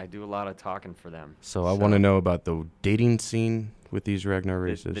 I do a lot of talking for them. So I want to know about the dating scene with these Ragnar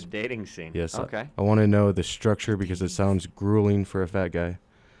races. The dating scene. Yes. Okay. I want to know the structure because it sounds grueling for a fat guy.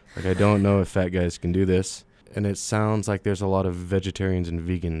 Like I don't know if fat guys can do this. And it sounds like there's a lot of vegetarians and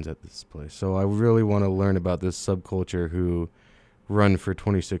vegans at this place. So I really want to learn about this subculture who run for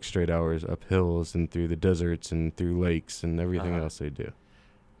 26 straight hours up hills and through the deserts and through lakes and everything else they do.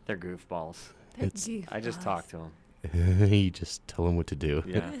 They're goofballs. It's- I just talk to them. You just tell them what to do.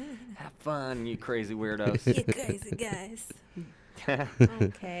 Yeah. Have fun, you crazy weirdos. You crazy guys.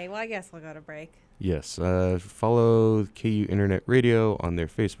 Okay, well, I guess we'll go to break. Yes. Follow KU Internet Radio on their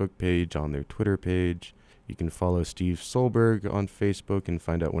Facebook page, on their Twitter page. You can follow Steve Solberg on Facebook and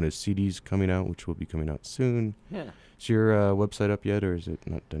find out when his CD's coming out, which will be coming out soon. Yeah. Is your website up yet, or is it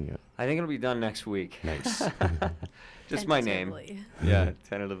not done yet? I think it'll be done next week. Nice. Just my name. Tentatively. Yeah,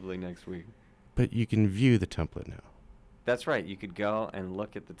 tentatively next week. But you can view the template now. That's right. You could go and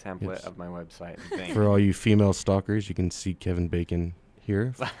look at the template Yes. of my website. And think. For all you female stalkers, you can see Kevin Bacon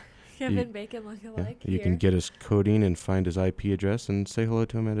here. Kevin Bacon look-alike You here. can get his coding and find his IP address and say hello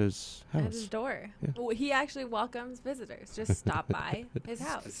to him at his house. At his door. Yeah. Well, he actually welcomes visitors. Just stop by his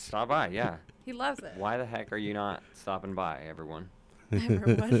house. Stop by, yeah. He loves it. Why the heck are you not stopping by, everyone?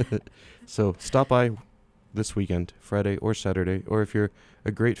 Everyone. So stop by this weekend, Friday or Saturday, or if you're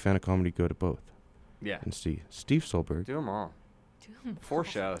a great fan of comedy, go to both. Yeah. And see Steve Solberg. Do them all. Do 'em 4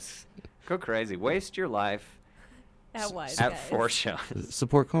 shows. Go crazy. Waste your life At Wise at Guys. 4 shows.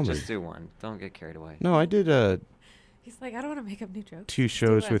 Support comedy. Just do one. Don't get carried away. No, I did He's like, I don't want to make up new jokes. 2 Just do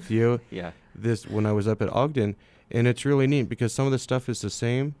shows it. with you. Yeah. This when I was up at Ogden, and it's really neat because some of the stuff is the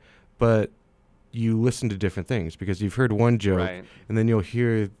same, but you listen to different things because you've heard one joke, Right. and then you'll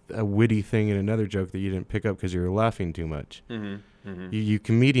hear a witty thing in another joke that you didn't pick up because you were laughing too much. Mm-hmm. Mm-hmm. You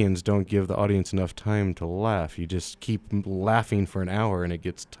comedians don't give the audience enough time to laugh. You just keep laughing for an hour, and it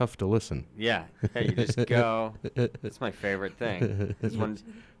gets tough to listen. Yeah. Hey, you just go. That's my favorite thing. Is when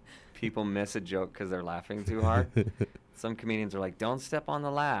people miss a joke because they're laughing too hard. Some comedians are like, don't step on the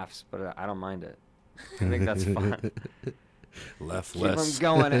laughs, but I don't mind it. I think that's fun. Laugh Keep less. them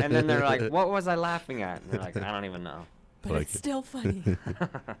going, and then they're like, what was I laughing at? And they're like, I don't even know. But Like it's still funny.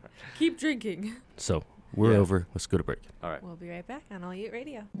 Keep drinking. So We're over. Let's go to break. All right. We'll be right back on All Ute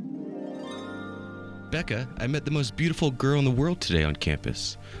Radio. Becca, I met the most beautiful girl in the world today on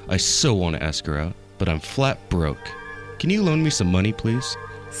campus. I so want to ask her out, but I'm flat broke. Can you loan me some money, please?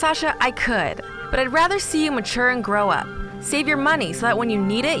 Sasha, I could, but I'd rather see you mature and grow up. Save your money so that when you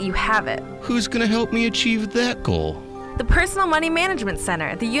need it, you have it. Who's going to help me achieve that goal? The Personal Money Management Center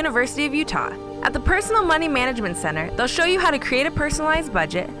at the University of Utah. At the Personal Money Management Center, they'll show you how to create a personalized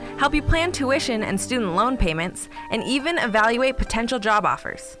budget, help you plan tuition and student loan payments, and even evaluate potential job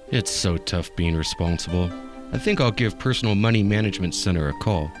offers. It's so tough being responsible. I think I'll give Personal Money Management Center a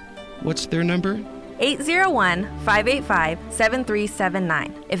call. What's their number?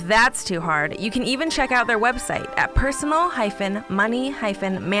 801-585-7379. If that's too hard, you can even check out their website at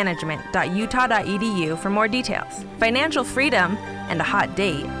personal-money-management.utah.edu for more details. Financial freedom and a hot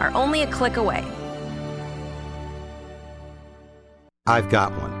date are only a click away. I've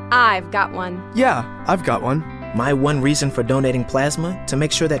got one. I've got one. Yeah, I've got one. My one reason for donating plasma? To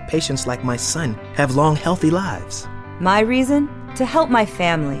make sure that patients like my son have long, healthy lives. My reason? To help my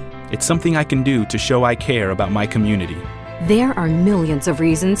family. It's something I can do to show I care about my community. There are millions of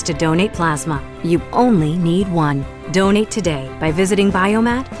reasons to donate plasma. You only need one. Donate today by visiting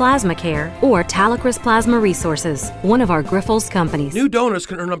Biomat, Plasma Care, or Talacris Plasma Resources, one of our Grifols companies. New donors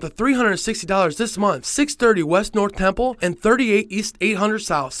can earn up to $360 this month, 630 West North Temple and 38 East 800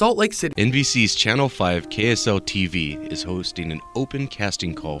 South, Salt Lake City. NBC's Channel 5 KSL TV is hosting an open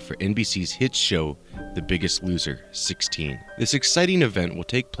casting call for NBC's hit show, The Biggest Loser 16. This exciting event will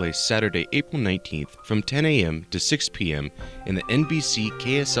take place Saturday, April 19th from 10 a.m. to 6 p.m. in the NBC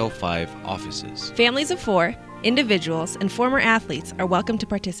KSL 5 offices. Families of 4, individuals, and former athletes are welcome to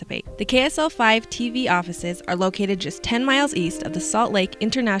participate. The KSL 5 TV offices are located just 10 miles east of the Salt Lake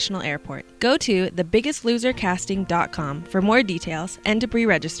International Airport. Go to thebigestlosercasting.com for more details and to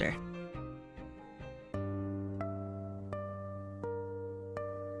pre-register.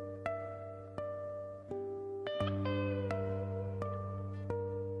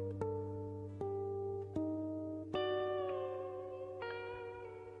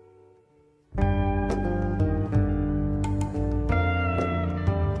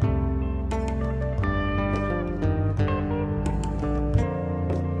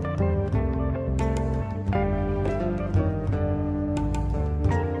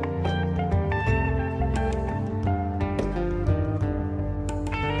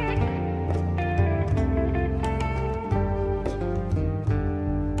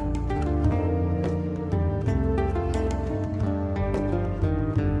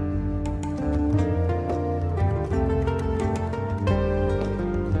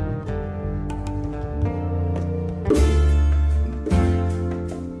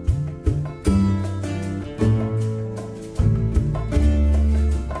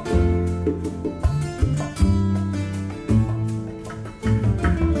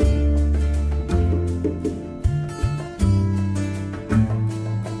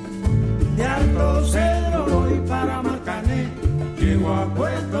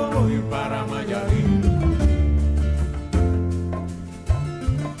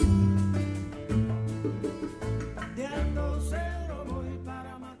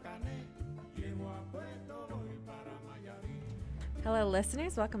 Hello,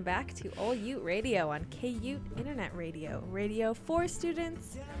 listeners. Welcome back to All Ute Radio on K-Ute Internet Radio. Radio for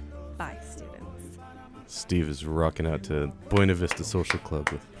students, by students. Steve is rocking out to Buena Vista Social Club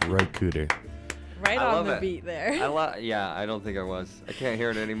with Right Cooter. Right on the beat there. Yeah, I don't think I was. I can't hear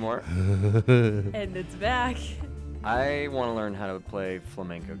it anymore. And it's back. I want to learn how to play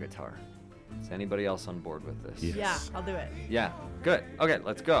flamenco guitar. Is anybody else on board with this? Yes. Yeah, I'll do it. Yeah, good. Okay,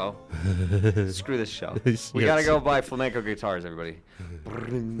 let's go. Screw this show. Yes. We gotta go buy flamenco guitars, everybody.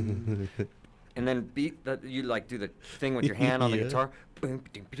 And then beat that. You like do the thing with your hand on the guitar.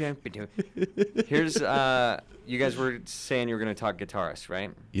 Here's you guys were saying you were gonna talk guitarists,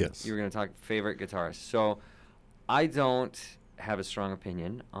 right? Yes. You were gonna talk favorite guitarists. So I don't have a strong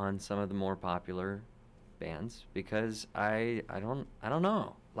opinion on some of the more popular bands because I don't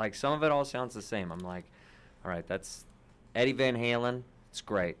know. Like some of it all sounds the same. I'm like, all right, that's Eddie Van Halen. It's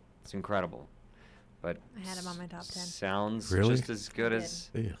great. It's incredible. But I had him on my top 10. Sounds really? just as good as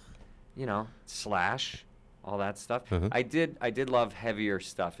you know, Slash, all that stuff. Uh-huh. I did love heavier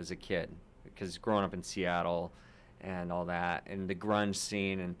stuff as a kid because growing up in Seattle and all that and the grunge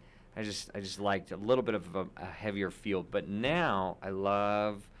scene, and I just liked a little bit of a heavier feel. But now I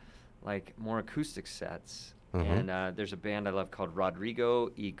love like more acoustic sets. Uh-huh. And there's a band I love called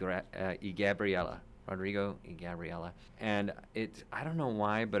Rodrigo y Gabriela. Rodrigo y Gabriela. And I don't know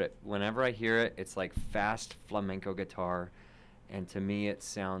why, but whenever I hear it, it's like fast flamenco guitar. And to me, it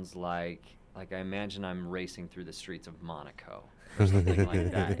sounds like like I imagine I'm racing through the streets of Monaco or something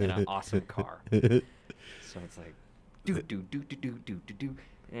like that in an awesome car. So it's like, do.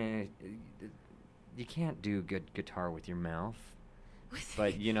 You can't do good guitar with your mouth.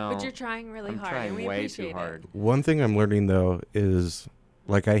 But, you know. But you're trying really hard. I'm trying and we way appreciate too hard. One thing I'm learning, though, is,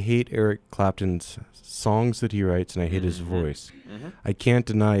 like, I hate Eric Clapton's songs that he writes, and I hate his voice. I can't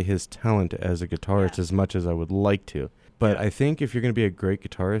deny his talent as a guitarist as much as I would like to. But I think if you're going to be a great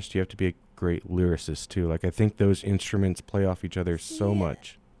guitarist, you have to be a great lyricist, too. Like, I think those instruments play off each other so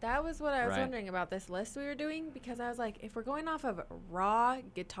much. That was what I was wondering about this list we were doing, because I was like, if we're going off of raw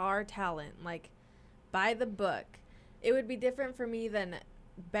guitar talent, like, by the book, it would be different for me than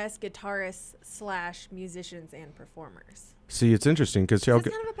best guitarists / musicians and performers. See, it's interesting because It's kind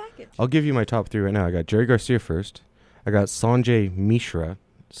of a package. I'll give you my top 3 right now. I got Jerry Garcia first. I got Sanjay Mishra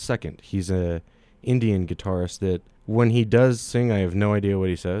second. He's a Indian guitarist that when he does sing, I have no idea what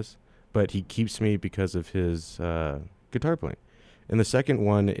he says, but he keeps me because of his guitar playing. And the second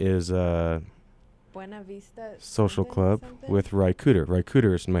one is Buena Vista Social Club with Ry Cooder. Ry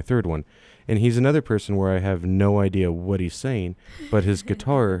Cooder is my third one. And he's another person where I have no idea what he's saying, but his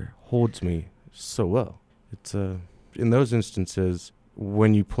guitar holds me so well. It's in those instances,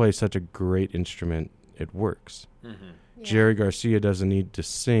 when you play such a great instrument, it works. Jerry Garcia doesn't need to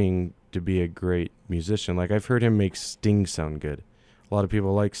sing to be a great musician. Like, I've heard him make Sting sound good. A lot of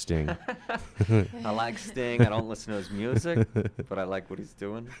people like Sting. I like Sting. I don't listen to his music, but I like what he's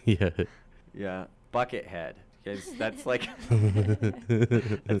doing. Yeah. Yeah. Buckethead. Because that's like,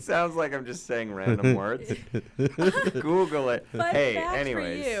 it sounds like I'm just saying random words. Google it. Fun hey, fact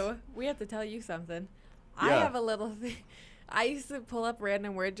anyways. for you, we have to tell you something. I Yeah. have a little thing. I used to pull up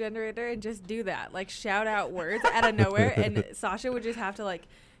random word generator and just do that, like shout out words out of nowhere, and Sasha would just have to like.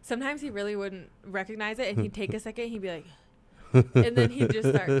 Sometimes he really wouldn't recognize it, and he'd take a second, and he'd be like, and then he'd just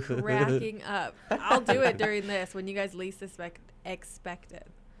start cracking up. I'll do it during this when you guys least expect it.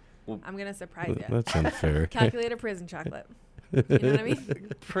 Well, I'm gonna surprise you. That's unfair. Calculator prison chocolate. You know what I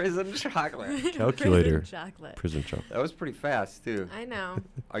mean? Prison chocolate. Calculator. Prison chocolate. Prison chocolate. That was pretty fast too. I know.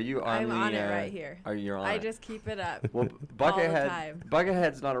 Are you on I'm the? on it right here. Are you on I it? just keep it up. Well, all the time.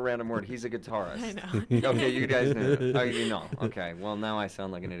 Buckethead's not a random word. He's a guitarist. I know. Okay, you guys knew. Oh, you know. Okay. Well, now I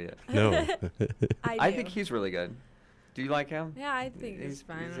sound like an idiot. No. I think he's really good. Do you like him? Yeah, I think he's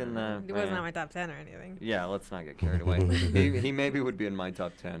fine. He's in the. He wasn't on my top 10 or anything. Yeah, let's not get carried away. he maybe would be in my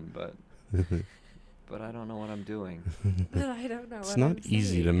top 10, but I don't know what I'm doing. But I don't know. It's not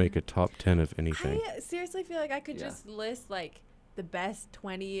easy to make a top 10 of anything. I seriously feel like I could just list like the best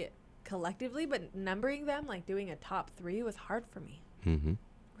 20 collectively, but numbering them, like doing a top 3 was hard for me.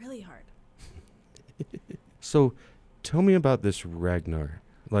 Really hard. So, tell me about this Ragnar.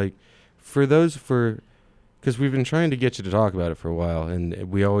 Like, because we've been trying to get you to talk about it for a while, and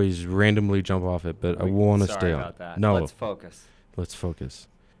we always randomly jump off it, but I want to stay on. Sorry about that. No. Let's focus. Let's focus.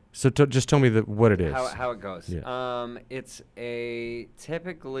 So just tell me what it is. How it goes. Yeah. It's a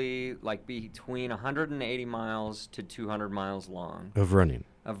typically like between 180 miles to 200 miles long. Of running.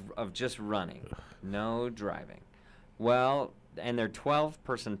 Of just running. No driving. Well, and they're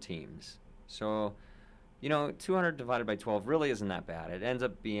 12-person teams. So, 200 divided by 12 really isn't that bad. It ends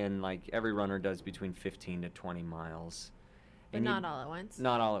up being like every runner does between 15 to 20 miles. But And not all at once.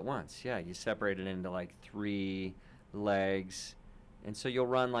 Not all at once. Yeah, you separate it into like 3 legs. And so you'll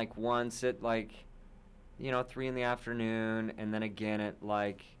run like once at like, 3 in the afternoon, and then again at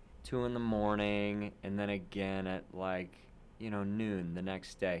like 2 in the morning, and then again at like, noon the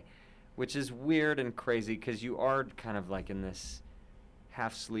next day, which is weird and crazy because you are kind of like in this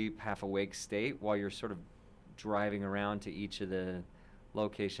half sleep, half awake state while you're sort of driving around to each of the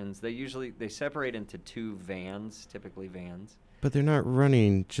locations. They separate into 2 vans, typically vans. But they're not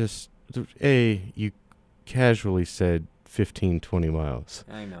running just, you casually said 15, 20 miles.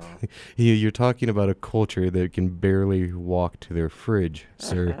 I know. You're talking about a culture that can barely walk to their fridge,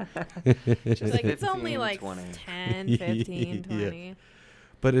 sir. Just like it's only like 10, 15, 20. Yeah.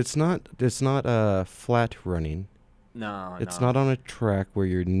 But it's not flat running. No, It's not on a track where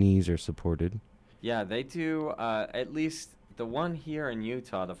your knees are supported. Yeah, they do. At least the one here in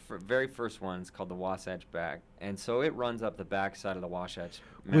Utah, the very first one is called the Wasatch Back. And so it runs up the backside of the Wasatch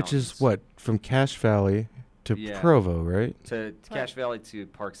Mountains. Which is what? From Cache Valley to Provo, right? To Cache Valley to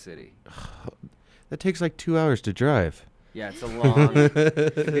Park City. That takes like 2 hours to drive. Yeah, it's a long, it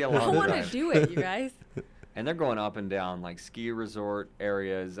could be a long I want drive. to do it, you guys. And they're going up and down like ski resort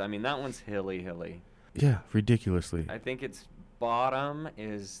areas. I mean, that one's hilly. Yeah, ridiculously. I think its bottom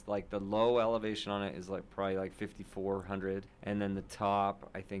is like the low elevation on it is like probably like 5,400, and then the top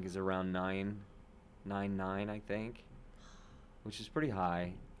I think is around 999, I think, which is pretty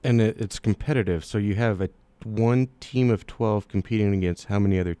high. And it's competitive, so you have one team of 12 competing against how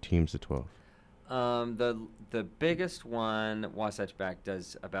many other teams of 12? The biggest one, Wasatch Back,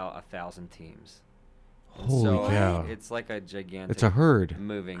 does about 1,000 teams. Holy so cow. It's like a gigantic It's a herd.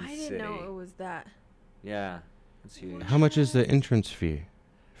 moving I city. didn't know it was that. Yeah, it's huge. How much is the entrance fee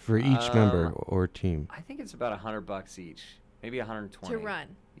for each member or team? I think it's about $100 each, maybe 120 To run.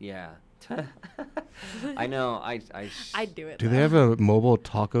 Yeah. I know. I'd do it. Do though. they have a mobile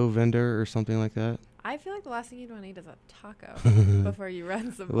taco vendor or something like that? I feel like the last thing you'd want to eat is a taco before you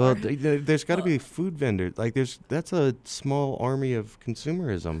run some Well, more. there's got to be a food vendor. Like that's a small army of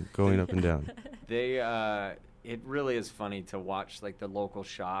consumerism going up and down. It really is funny to watch like the local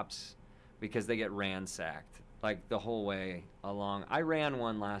shops because they get ransacked like the whole way along. I ran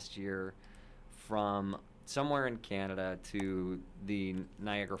one last year from somewhere in Canada to the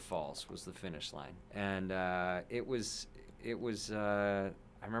Niagara Falls was the finish line, and it was.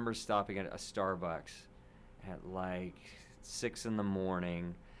 I remember stopping at a Starbucks at like 6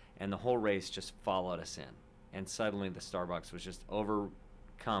 a.m, and the whole race just followed us in, and suddenly the Starbucks was just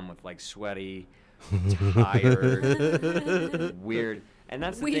overcome with like sweaty, tired, weird. And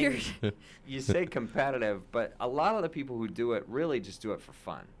that's the thing. You say competitive, but a lot of the people who do it really just do it for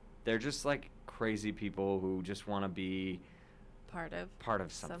fun. They're just like crazy people who just want to be part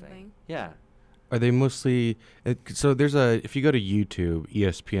of something. Yeah. Are they mostly so there's if you go to YouTube,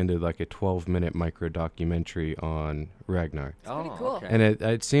 ESPN did like a 12-minute micro documentary on Ragnar. It's pretty cool. Okay. And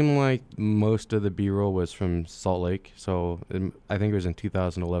it seemed like most of the B-roll was from Salt Lake, so I think it was in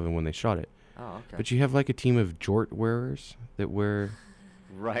 2011 when they shot it. Oh, okay. But you have like a team of jort wearers that wear.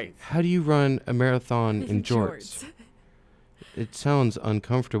 Right. How do you run a marathon in jorts? It sounds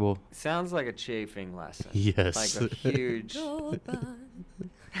uncomfortable. Sounds like a chafing lesson. Yes. Like a huge. Gold bun.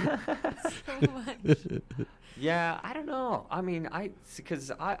 So much. Yeah, I don't know. I mean,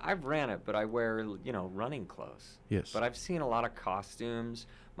 because I've ran it, but I wear running clothes. Yes. But I've seen a lot of costumes.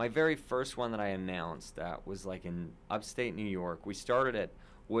 My very first one that I announced that was like in upstate New York. We started at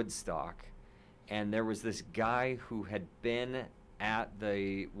Woodstock, and there was this guy who had been at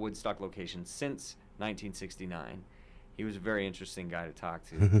the Woodstock location since 1969. He was a very interesting guy to talk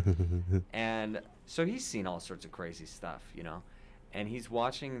to. And so he's seen all sorts of crazy stuff, And he's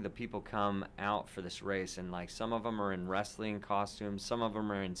watching the people come out for this race, and like some of them are in wrestling costumes, some of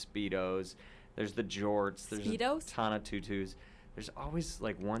them are in Speedos. There's the jorts. There's Speedos? a ton of tutus. There's always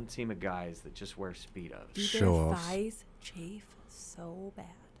like one team of guys that just wear Speedos. Do their thighs chafe so bad?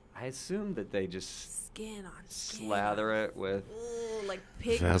 I assume that they just skin on slather it with like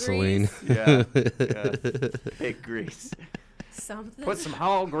pig Vaseline. grease. Yeah, pig grease. Something. Put some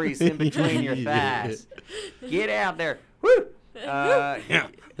hog grease in between your thighs. Get out there. Woo! Yeah.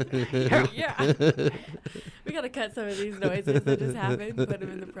 We gotta cut some of these noises that just happened. Put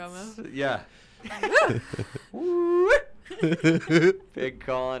them in the promo. Yeah. Pig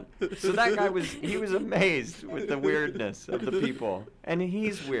calling. So that guy he was amazed with the weirdness of the people, and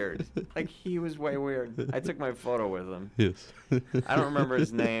he's weird. Like he was way weird. I took my photo with him. Yes. I don't remember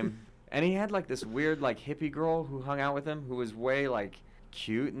his name, and he had like this weird like hippie girl who hung out with him, who was way like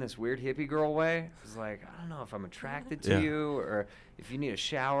cute in this weird hippie girl way. I was like, I don't know if I'm attracted to you or if you need a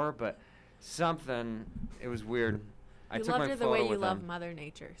shower, but something. It was weird. I You took loved my her the photo way you with love him. Mother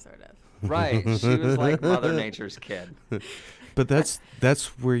Nature, sort of. Right. She was like Mother Nature's kid. But that's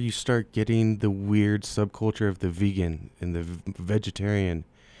where you start getting the weird subculture of the vegan and the vegetarian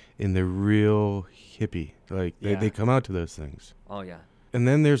and the real hippie. Like they come out to those things. Oh yeah. And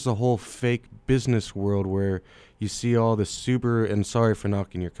then there's the whole fake business world where you see all the Subaru, and sorry for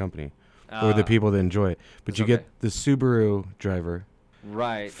knocking your company, or the people that enjoy it, but you get the Subaru driver.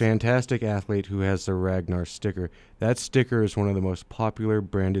 Right. Fantastic athlete who has the Ragnar sticker. That sticker is one of the most popular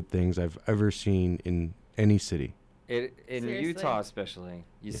branded things I've ever seen in any city. In Seriously? Utah especially,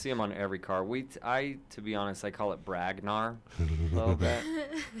 you see them on every car. To be honest, I call it Bragnar a little bit.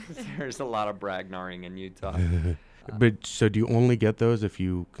 There's a lot of Bragnaring in Utah. But so do you only get those if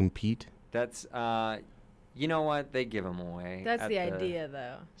you compete? That's, you know what? They give them away. That's at the idea,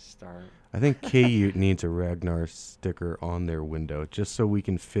 though. Start. I think KU needs a Ragnar sticker on their window just so we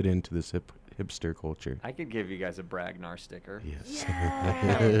can fit into this hipster culture. I could give you guys a Bragnar sticker. Yes. I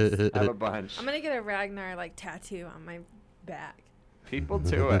have a bunch. I'm gonna get a Ragnar tattoo on my back. People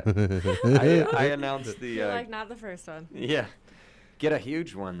do it. I announced the. You're not the first one. Yeah, get a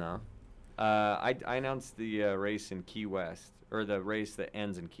huge one though. I announced the race in Key West, or the race that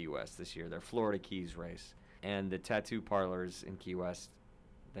ends in Key West this year. Their Florida Keys race, and the tattoo parlors in Key West.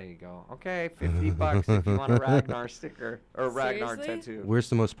 There you go. Okay, $50 if you want a Ragnar sticker or a Ragnar tattoo. Where's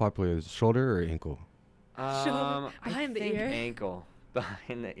the most popular? Is it shoulder or ankle? Behind the think ear. ankle.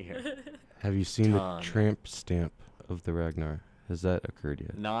 behind the ear. Have you seen Tongue. the tramp stamp of the Ragnar? Has that occurred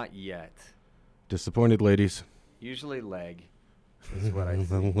yet? Not yet. Disappointed, ladies. Usually leg is what I The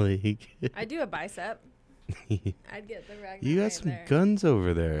think. leg. I do a bicep. I'd get the Ragnar You got right some there. guns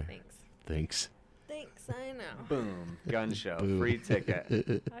over there. Thanks. Thanks. Thanks, I know. Boom. Gun show. Boom. Free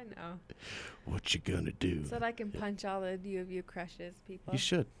ticket. I know. What you gonna do? So that I can punch all the U of U crushes people. You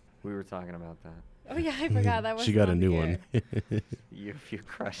should. We were talking about that. Oh yeah, I forgot that was. She got a new one. You few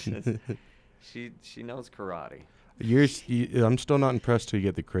crushes. She knows karate. I'm still not impressed till you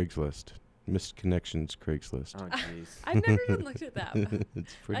get the Craigslist. Missed Connections Craigslist. Oh jeez. I've never even looked at that.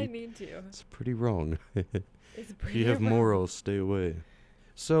 It's pretty. I need to. It's pretty wrong. It's If pretty you have wrong. morals, stay away.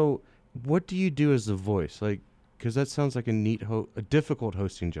 So, what do you do as the voice? Like, because that sounds like a difficult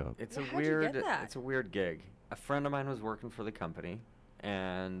hosting job. It's Well, a how'd you weird. get that? It's a weird gig. A friend of mine was working for the company,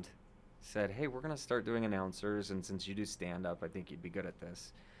 and said, "Hey, we're gonna start doing announcers, and since you do stand up, I think you'd be good at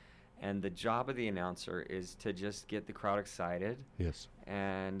this." And the job of the announcer is to just get the crowd excited. Yes.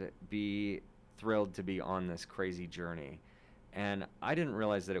 And be thrilled to be on this crazy journey. And I didn't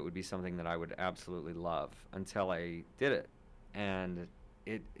realize that it would be something that I would absolutely love until I did it. And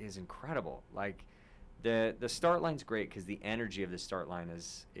it is incredible. Like the start line's great because the energy of the start line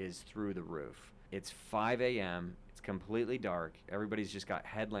is through the roof. It's 5 a.m. It's completely dark. Everybody's just got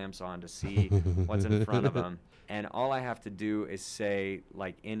headlamps on to see what's in front of them. And all I have to do is say,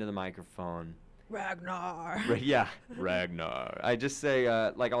 like, into the microphone, Ragnar. Yeah, Ragnar. I just say,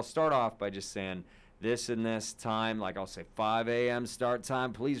 like, I'll start off by just saying this and this time. Like, I'll say 5 a.m. start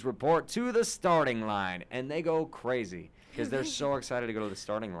time. Please report to the starting line. And they go crazy because they're so excited to go to the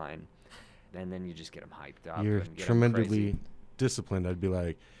starting line. And then you just get them hyped up. You're and get 'em tremendously crazy. disciplined. I'd be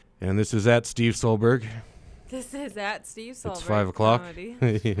like, and this is at Steve Solberg. This is at Steve Solberg. It's 5 o'clock. Comedy.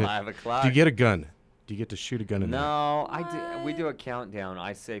 5 o'clock. Do you get a gun? Do you get to shoot a gun in there? No, we do a countdown.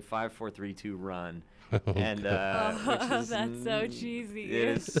 I say 5, 4, 3, 2, run. And which is that's so cheesy.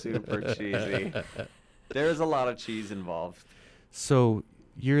 It is super cheesy. There's a lot of cheese involved. So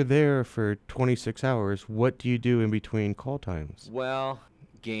you're there for 26 hours. What do you do in between call times? Well,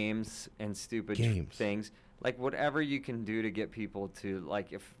 games and stupid Games. things. Like whatever you can do to get people to,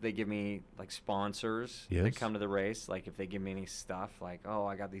 like, if they give me like sponsors that Yes. come to the race, like if they give me any stuff like, oh,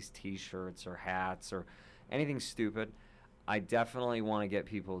 I got these t-shirts or hats or anything stupid, I definitely want to get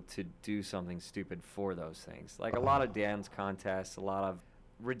people to do something stupid for those things. Like a lot of dance contests, a lot of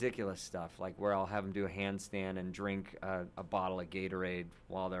ridiculous stuff, like where I'll have them do a handstand and drink a bottle of Gatorade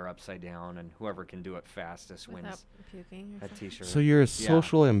while they're upside down, and whoever can do it fastest Without wins puking or a something. t-shirt. So you're a Yeah.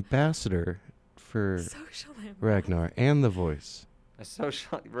 social ambassador for Social ambassador. Ragnar and the voice. A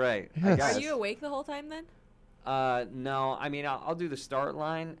social, right. I Yes. guess. Are you awake the whole time then? No, I mean, I'll do the start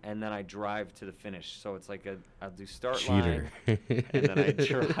line and then I drive to the finish. So it's like I'll do start Cheater. line and then I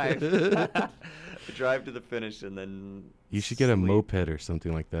drive, drive to the finish and then You should get a sleep moped or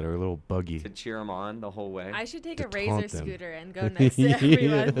something like that, or a little buggy. to cheer them on the whole way. I should take To a razor taunt them. scooter and go next to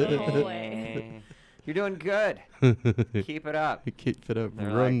everyone the whole way. You're doing good. Keep it up. Keep it up. They're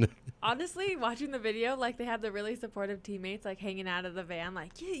Run. like- Honestly, watching the video, like they have the really supportive teammates like hanging out of the van,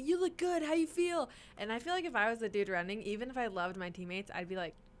 like, yeah, you look good. How you feel? And I feel like if I was the dude running, even if I loved my teammates, I'd be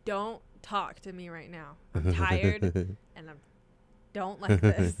like, don't talk to me right now. I'm tired and I don't like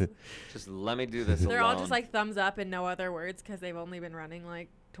this. Just let me do this They're all alone. just like thumbs up and no other words because they've only been running like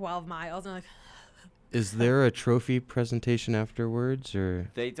 12 miles. And they're like, Is there a trophy presentation afterwards,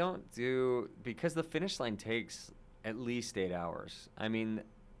 or? They don't do, because the finish line takes at least 8 hours. I mean,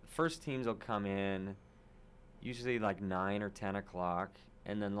 first teams will come in usually like 9 or 10 o'clock,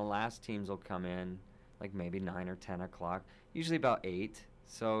 and then the last teams will come in like maybe 9 or 10 o'clock, usually about 8.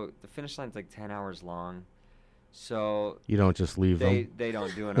 So the finish line's like 10 hours long. So You don't just leave them. They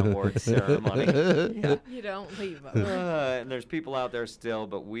don't do an award ceremony. Yeah. you don't leave them. And there's people out there still,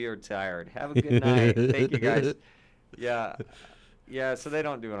 but we are tired. Have a good night. Thank you, guys. Yeah, so they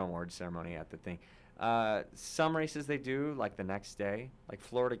don't do an award ceremony at the thing. Some races they do, like the next day, like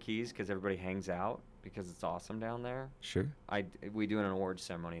Florida Keys, because everybody hangs out because it's awesome down there. Sure. We do an award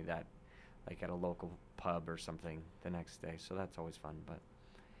ceremony that, like at a local pub or something the next day, so that's always fun. But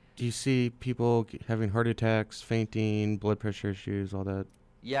Do you see people having heart attacks, fainting, blood pressure issues, all that?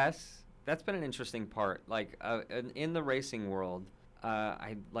 yes, that's been an interesting part. Like in the racing world,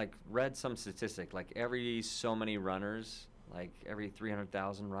 I like read some statistic, like every so many runners, like every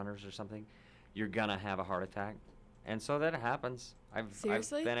 300,000 runners or something, you're gonna have a heart attack, and so that happens. I've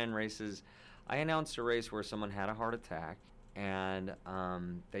Seriously? been in races. I announced a race where someone had a heart attack, and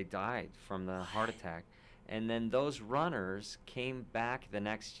they died from the heart attack, and then those runners came back the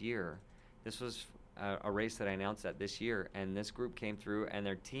next year. This was a race that I announced at this year, and this group came through, and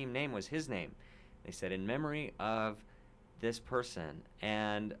their team name was his name. They said, in memory of this person.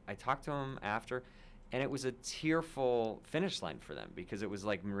 And I talked to him after, and it was a tearful finish line for them because it was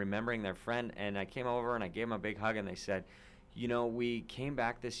like remembering their friend. And I came over and I gave them a big hug, and they said, you know, we came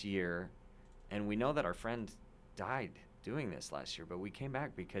back this year, and we know that our friend died doing this last year, but we came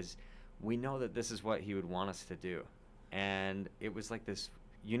back because we know that this is what he would want us to do. And it was like this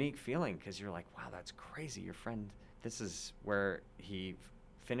unique feeling because you're like, wow, that's crazy. Your friend, this is where he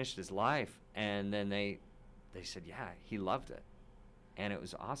finished his life. And then they said, yeah, he loved it. And it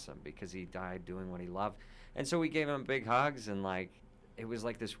was awesome because he died doing what he loved. And so we gave him big hugs, and like it was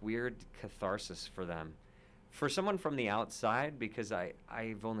like this weird catharsis for them. For someone from the outside, because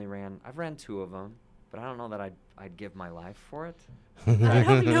I've ran 2 of them, but I don't know that I'd give my life for it. I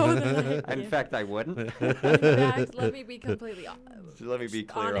don't know that. In fact, I wouldn't. In fact, let me be completely let me be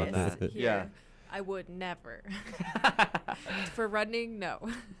clear on that. Here. Yeah. I would never. For running, no.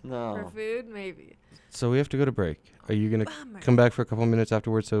 No. For food, maybe. So we have to go to break. Are you going to come back for a couple minutes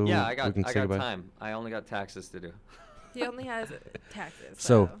afterwards so yeah, we can say goodbye? Time. I only got taxes to do. He only has taxes.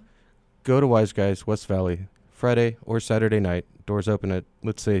 So go to Wise Guys, West Valley, Friday or Saturday night. Doors open at,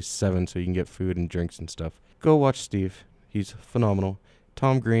 let's say, 7 so you can get food and drinks and stuff. Go watch Steve. He's phenomenal.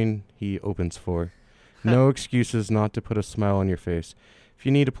 Tom Green, he opens for. No excuses not to put a smile on your face. If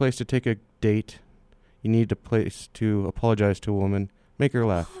you need a place to take a date, you need a place to apologize to a woman, make her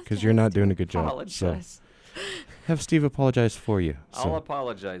laugh because you're not doing a good job. Apologize. So have Steve apologize for you. I'll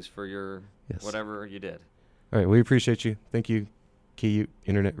apologize for your whatever you did. All right, we appreciate you. Thank you, KU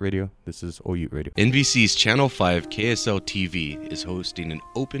Internet Radio. This is OU Radio. NBC's Channel 5 KSL TV is hosting an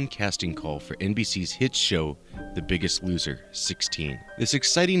open casting call for NBC's hit show, The Biggest Loser 16. This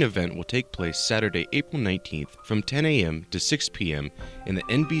exciting event will take place Saturday, April 19th from 10 a.m. to 6 p.m. in the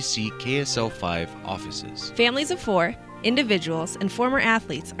NBC KSL 5 offices. Families of 4, individuals, and former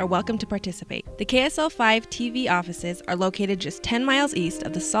athletes are welcome to participate. The KSL 5 TV offices are located just 10 miles east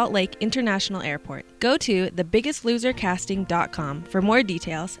of the Salt Lake International Airport. Go to thebigestlosercasting.com for more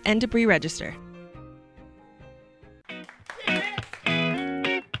details and to pre-register.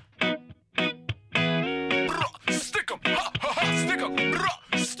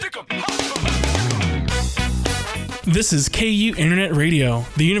 This is KU Internet Radio,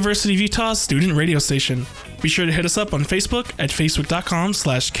 the University of Utah's student radio station. Be sure to hit us up on Facebook at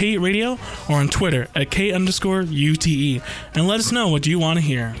facebook.com/KU Radio or on Twitter at K_UTE and let us know what you want to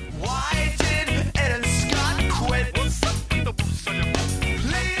hear. Why did Ed and Scott quit? What's up with the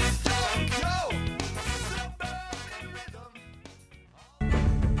please don't go.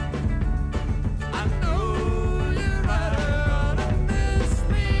 I know you're right gonna miss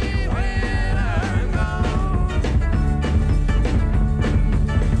me when I'm gone.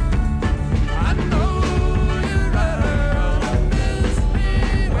 I know you're right gonna miss me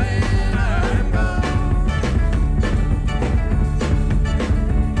when I'm gone.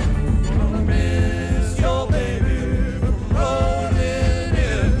 Gonna miss your baby rolling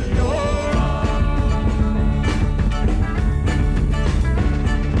in your arms.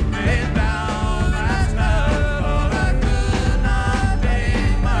 Laid down last night, but I could not pay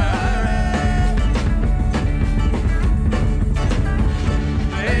my rent.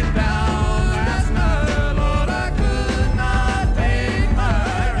 Laid down last night, but I could not pay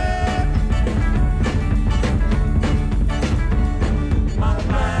my rent. My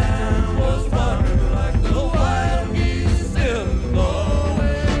mind was wandering like the wild geese in the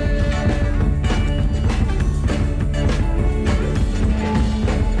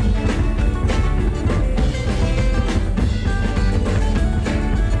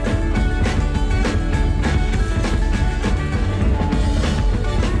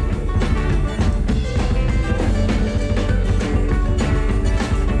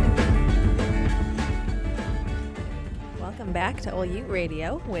Welcome back to OU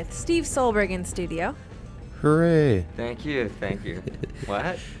Radio with Steve Solberg in studio. Hooray. Thank you.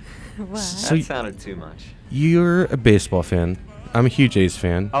 What? What? So That sounded too much. You're a baseball fan. I'm a huge A's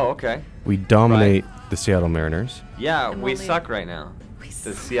fan. Oh, okay. We dominate the Seattle Mariners. Yeah, I'm we only- suck right now.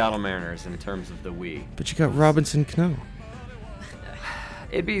 The Seattle Mariners in terms of the we. But you got Robinson Cano.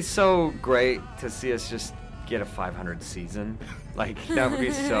 It'd be so great to see us just get a 500 season. Like, that would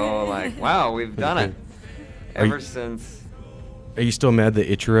be so like, wow, we've done it. Are you- Ever since. Are you still mad that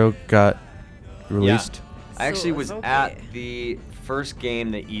Ichiro got released? I actually was at the first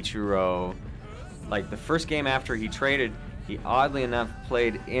game that Ichiro, like the first game after he traded, he oddly enough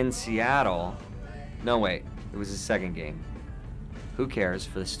played in Seattle. No, wait, it was his second game. Who cares?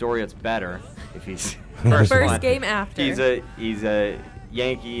 For the story, it's better if he's First one. game after. He's a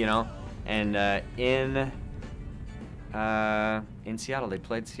Yankee, you know. And in Seattle, they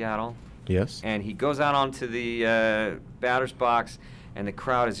played Seattle. Yes. And he goes out onto the batter's box, and the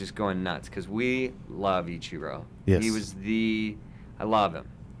crowd is just going nuts because we love Ichiro. Yes. I love him.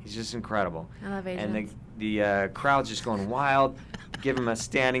 He's just incredible. I love And Asians. the crowd's just going wild. Give him a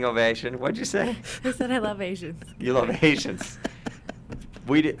standing ovation. What'd you say? I said I love Asians. You love Asians.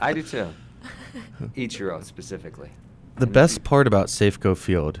 I do too. Ichiro specifically. The best part about Safeco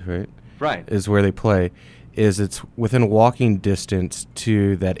Field, right? Right. Is where they play, is it's within walking distance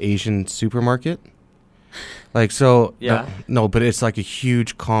to that Asian supermarket. Like, so. Yeah. No, but it's like a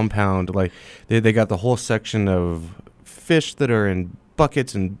huge compound. Like, they got the whole section of fish that are in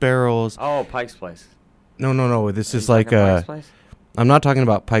buckets and barrels. Oh, Pike's Place. No. This is you like talking Pike's Place? I'm not talking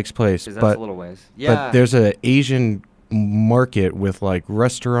about Pike's Place, 'Cause that's but a little ways. Yeah. But there's a Asian market with like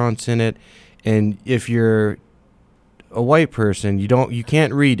restaurants in it, and if you're a white person, you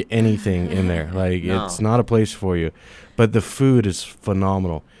can't read anything in there. Like, No. it's not a place for you. But the food is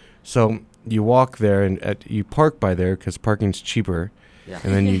phenomenal. So you walk there and you park by there because parking's cheaper. Yeah.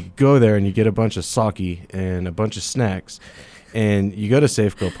 And then you go there and you get a bunch of sake and a bunch of snacks, and you go to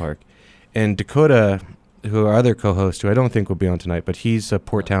Safeco Park. And Dakota, who our other co-host, who I don't think will be on tonight, but he's a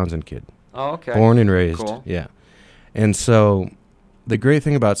Port Townsend kid. Oh, okay. Born and raised. Cool. Yeah. And so the great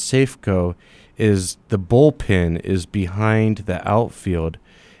thing about Safeco is the bullpen is behind the outfield,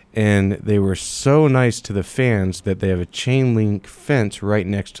 and they were so nice to the fans that they have a chain link fence right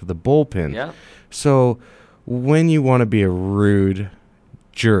next to the bullpen. Yeah. So when you want to be a rude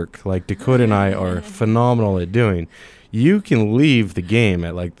jerk, like Dakota and I are phenomenal at doing, you can leave the game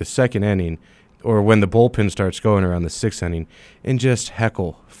at like the second inning or when the bullpen starts going around the sixth inning and just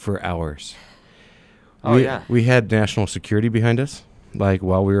heckle for hours. Oh, yeah. We had national security behind us, like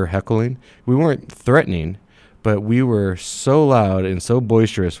while we were heckling. We weren't threatening, but we were so loud and so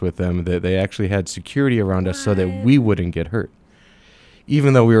boisterous with them that they actually had security around us so that we wouldn't get hurt,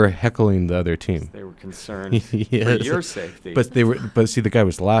 even though we were heckling the other team. They were concerned for Yes. your safety. But see, the guy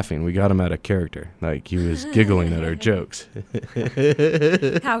was laughing. We got him out of character. Like, he was giggling at our jokes.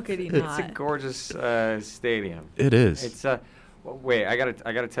 How could he It's a not? gorgeous stadium. It is. It's wait, I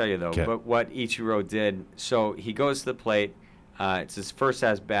gotta tell you though. 'Kay. But what Ichiro did, so he goes to the plate. It's his first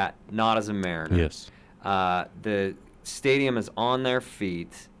at bat, not as a Mariner. Yes. The stadium is on their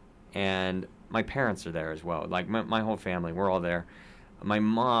feet, and my parents are there as well. Like my whole family, we're all there. My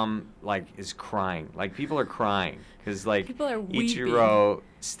mom is crying. Like, people are crying because People are weeping. Ichiro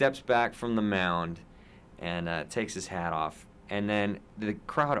steps back from the mound and takes his hat off. And then the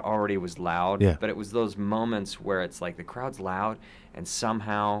crowd already was loud, Yeah. but it was those moments where it's like the crowd's loud and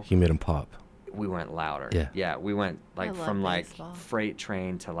somehow He made him pop. we went louder. Yeah. Yeah, we went love from baseball. freight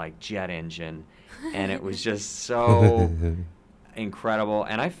train to jet engine, and it was just so incredible.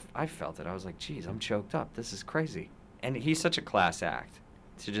 And I felt it. I was like, geez, I'm choked up. This is crazy. And he's such a class act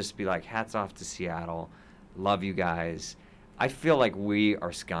to just be like, hats off to Seattle. Love you guys. I feel like we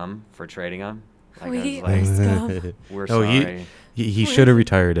are scum for trading him. Like, We I was are like, scum. We're No, sorry. he should have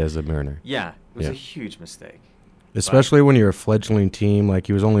retired as a Mariner. Yeah, it was Yeah. a huge mistake. Especially when you're a fledgling team, like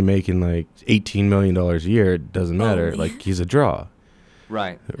he was only making like $18 million a year. It doesn't matter. Only. Like, he's a draw.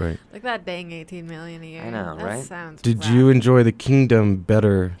 Right. Right. Like that dang $18 million a year. I know, that right? Sounds Did rough. you enjoy the Kingdom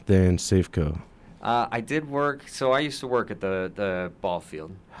better than Safeco? I did work. So I used to work at the ball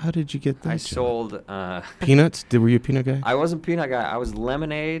field. How did you get that I job? sold Peanuts? Were you a peanut guy? I wasn't peanut guy. I was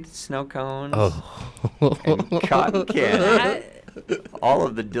lemonade, snow cones, Oh. and cotton candy. All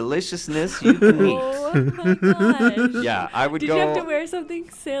of the deliciousness you can eat. Oh my gosh. Yeah, I would Did go. you have to wear something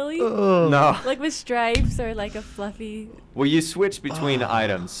silly? No. Like with stripes or like a fluffy. Well, you switch between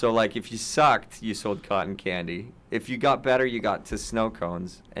items. So, like, if you sucked, you sold cotton candy. If you got better, you got to snow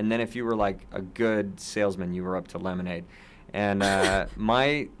cones. And then if you were, like, a good salesman, you were up to lemonade. And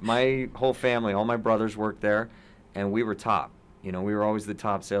my whole family, all my brothers worked there, and we were top. You know, we were always the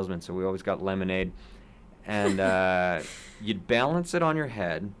top salesman, so we always got lemonade. And you'd balance it on your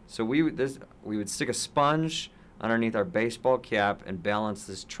head. So we would stick a sponge underneath our baseball cap and balance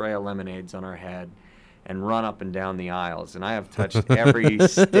this tray of lemonades on our head and run up and down the aisles. And I have touched every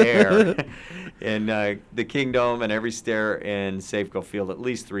stair in the Kingdom and every stair in Safeco Field at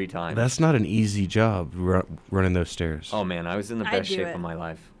least 3 times. That's not an easy job, running those stairs. Oh, man, I was in the I'd best do shape it. of my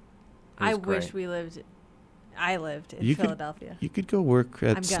life. It I was great. wish we lived. I lived in You Philadelphia. You could go work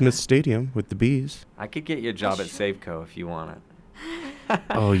at I'm Smith gonna. Stadium with the Bees. I could get you a job at Safeco if you want it.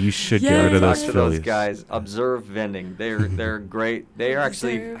 Oh, you should get rid of Talk those to Phillies. those guys. Observe Vending. They're great. They are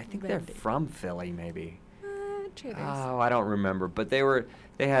actually. Observe I think they're Vending. from Philly, maybe. Traders. Oh, I don't remember, but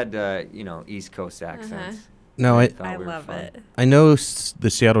they had East Coast accents. No, I I thought we were love fun. it. I know the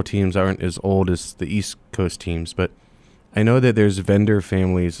Seattle teams aren't as old as the East Coast teams, but I know that there's vendor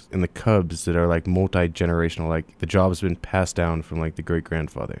families in the Cubs that are like multi-generational. Like the job's been passed down from like the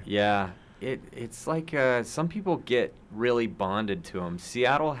great-grandfather. Yeah, it's like some people get really bonded to him.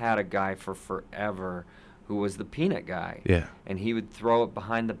 Seattle had a guy for forever who was the peanut guy. Yeah. And he would throw it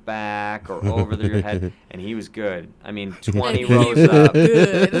behind the back or over your head, and he was good. I mean, 20 rows up.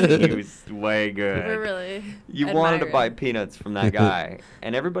 He was way good. We're really You wanted to admiring. buy peanuts from that guy,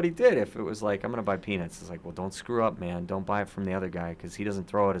 and everybody did. If it was like, I'm going to buy peanuts, it's like, well, don't screw up, man. Don't buy it from the other guy because he doesn't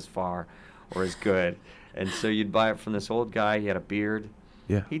throw it as far or as good. And so you'd buy it from this old guy. He had a beard.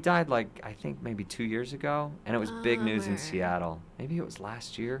 Yeah. He died like, I think maybe 2 years ago, and it was big news in Seattle. Maybe it was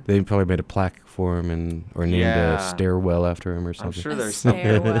last year. They probably made a plaque for him or named Yeah. a stairwell after him or I'm something. sure there's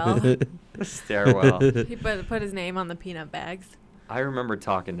Stairwell. A stairwell. He put his name on the peanut bags. I remember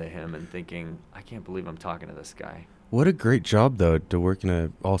talking to him and thinking, I can't believe I'm talking to this guy. What a great job, though, to work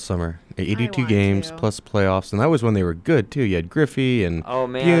in all summer. 82 want games to. plus playoffs, and that was when they were good, too. You had Griffey and Oh,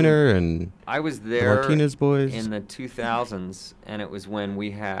 man. Buhner and I was the there Martinez boys. in the 2000s, and it was when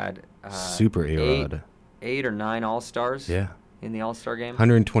we had Super A-Rod. 8 or 9 All-Stars Yeah. in the All-Star game.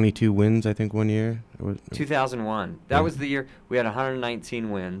 122 wins, I think, one year. 2001. That Yeah. was the year we had 119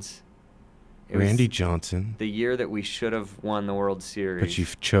 wins. It was Randy Johnson. the year that we should have won the World Series. But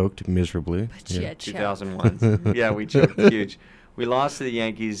you've choked miserably. you had choked. 2001. Yeah, we choked huge. We lost to the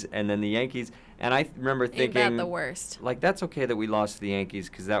Yankees, and then the Yankees. And I remember Ain't thinking, that the worst? like, that's okay that we lost to the Yankees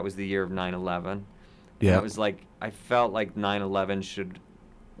because that was the year of 9/11. Yeah. And it was like I felt like 9/11 should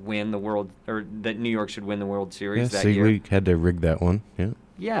win the World, or that New York should win the World Yeah, Series that so year. we had to rig that one. Yeah.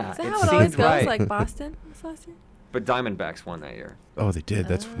 Yeah, Is that it how it always seemed goes? right. Like Boston this last year? But Diamondbacks won that year. Oh, they did.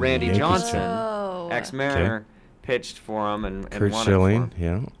 That's Randy Yankees Johnson, fan. Oh. ex-Mariner, pitched for him and Kurt won Schilling, it for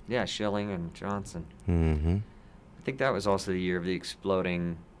him. yeah. Yeah, Schilling and Johnson. Mm-hmm. I think that was also the year of the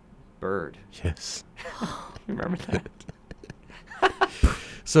exploding bird. Yes. You remember that?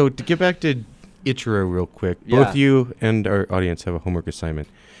 So to get back to Ichiro real quick, Yeah. both you and our audience have a homework assignment.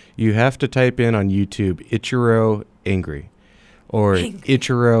 You have to type in on YouTube Ichiro angry or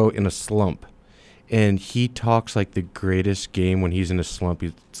Ichiro in a slump. And he talks like the greatest game when he's in a slump.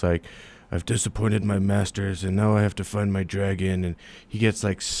 It's like, I've disappointed my masters and now I have to find my dragon. And he gets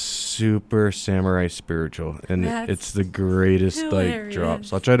like super samurai spiritual. And That's it's the greatest like drops.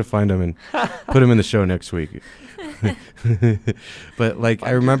 hilarious. I'll try to find him and put him in the show next week. But like, I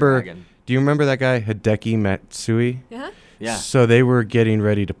Find your remember, dragon. do you remember that guy, Hideki Matsui? Yeah. Yeah. So they were getting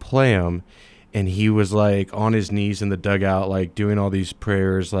ready to play him, and he was like on his knees in the dugout, like doing all these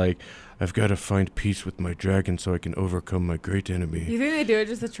prayers, like, I've got to find peace with my dragon so I can overcome my great enemy. You think they do it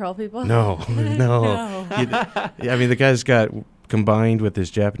just to troll people? No, no. No. I mean, the guy's got, combined with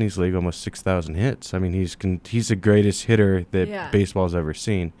his Japanese league, almost 6,000 hits. I mean, he's the greatest hitter that Yeah. baseball's ever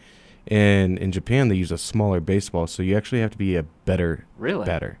seen. And in Japan, they use a smaller baseball, so you actually have to be a better Really?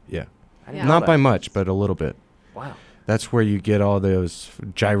 batter. Yeah. I didn't know Not by that. much, but a little bit. Wow. That's where you get all those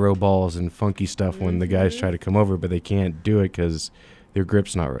gyro balls and funky stuff when the guys try to come over, but they can't do it because their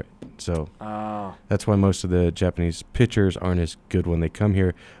grip's not right. So Oh. that's why most of the Japanese pitchers aren't as good when they come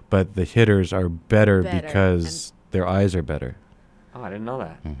here, but the hitters are better Better, because their eyes are better. Oh, I didn't know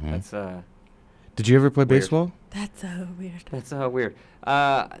that. Mhm. That's Did you ever play Weird. baseball? That's so weird. That's weird.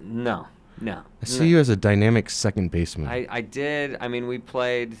 No. I see you as a dynamic second baseman. I did. I mean, we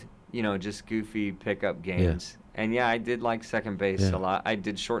played, just goofy pickup games. And yeah, I did like second base Yeah. a lot. I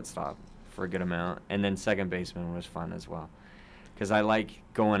did shortstop for a good amount, and then second baseman was fun as well, because I like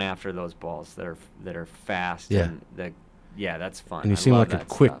going after those balls that are fast. Yeah. And that's fun. and you I seem love like a that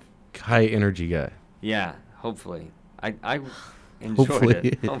quick, stuff. high energy guy. Yeah, hopefully. I enjoyed Hopefully.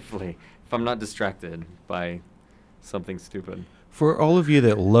 it. Hopefully, if I'm not distracted by something stupid. For all of you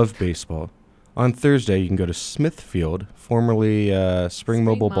that love baseball, on Thursday you can go to Smithfield, formerly Spring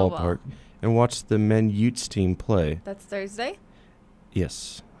Mobile Mobile. Ballpark, and watch the men Utes team play. That's Thursday?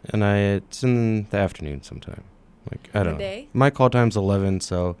 Yes, and it's in the afternoon sometime. Like I don't know. Midday? My call time's 11,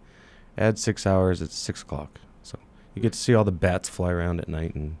 so add 6 hours. It's 6 o'clock. So you get to see all the bats fly around at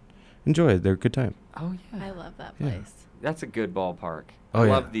night and enjoy it. They're a good time. Oh yeah, I love that Yeah. place. that's a good ballpark. Oh, I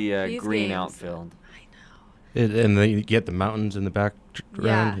yeah. love the These green games- outfield. And then you get the mountains in the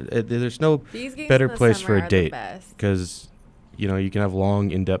background. There's no These games better in the place for summer a are the date best. because you can have long,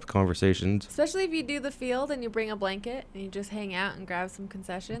 in-depth conversations. Especially if you do the field and you bring a blanket and you just hang out and grab some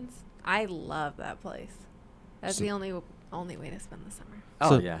concessions. I love that place. That's So- the only way to spend the summer.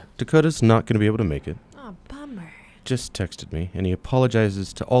 Oh So yeah. Dakota's not going to be able to make it. Oh, bummer. Just texted me, and he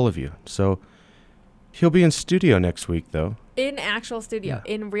apologizes to all of you. So he'll be in studio next week, though. In actual studio,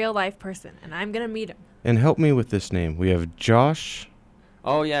 in real life person, and I'm gonna meet him. And help me with this name. We have Josh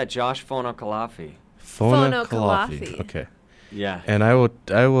Oh yeah, Josh Fonokalafi. Fonokalafi. Okay. Yeah. And I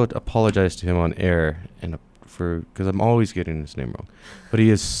will apologize to him on air because I'm always getting his name wrong. But he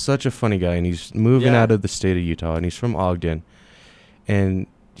is such a funny guy, and he's moving out of the state of Utah, and he's from Ogden. And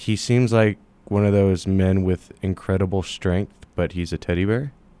he seems like one of those men with incredible strength, but he's a teddy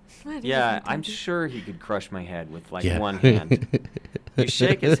bear. Yeah, I'm sure he could crush my head with one hand. You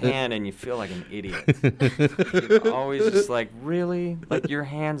shake his hand and you feel like an idiot. You're always just like, really? Like your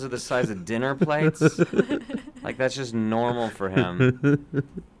hands are the size of dinner plates? Like that's just normal for him.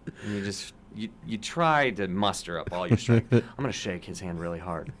 And you try to muster up all your strength. I'm gonna shake his hand really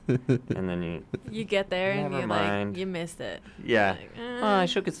hard, and then you get there and never you're mind. like, you missed it. Yeah. Like, Oh, I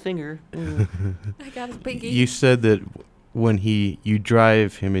shook his finger. I got his pinky. You said that when you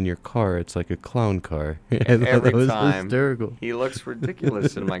drive him in your car, it's like a clown car. Every time. Hysterical. He looks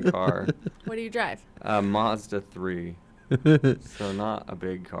ridiculous in my car. What do you drive? Mazda 3. So not a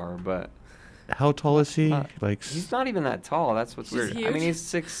big car, but. How tall is he? He's not even that tall. That's what's He's weird. huge. I mean, he's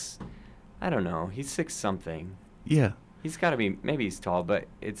 6. I don't know. He's 6 something. Yeah. He's got to be. Maybe he's tall, but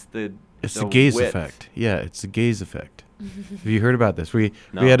it's the. It's the gaze width. effect. Yeah, it's the gaze effect. Have you heard about this? We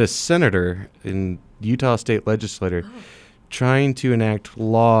No. had a senator in Utah State Legislature trying to enact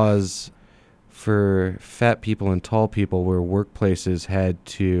laws for fat people and tall people where workplaces had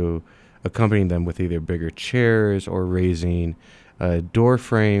to accompany them with either bigger chairs or raising door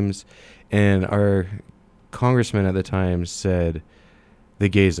frames. And our congressman at the time said the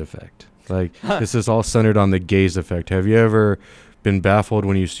gaze effect. Like, this is all centered on the gaze effect. Have you ever been baffled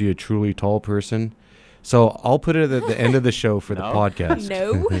when you see a truly tall person? So I'll put it at the end of the show for the podcast.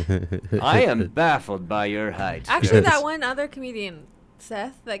 No. I am baffled by your height. Actually, that one other comedian,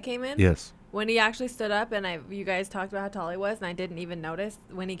 Seth, that came in. Yes. When he actually stood up and you guys talked about how tall he was, and I didn't even notice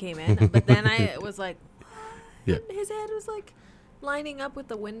when he came in. But then I was like, Yeah. and his head was like lining up with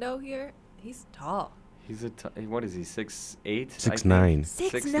the window here. He's tall. He's what is he? 6'8"? 6'9".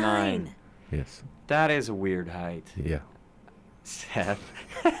 6'9". Yes. That is a weird height. Yeah. Seth.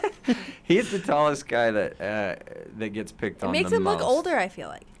 He's the tallest guy that gets picked It on makes the him most. look older, I feel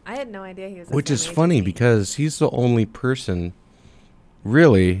like. I had no idea he was the Which same is age funny as me. because he's the only person,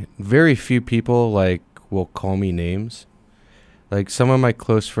 really, very few people, will call me names. Like, some of my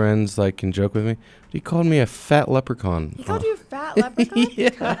close friends, can joke with me. But he called me a fat leprechaun. He called you a fat leprechaun?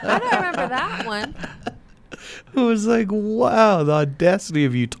 I don't remember that one. I was like, wow, the audacity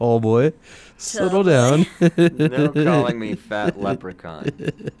of you, tall boy. Settle down. No calling me fat leprechaun.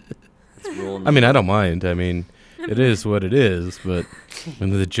 That's rule I mean, I don't mind. I mean, it is what it is, but when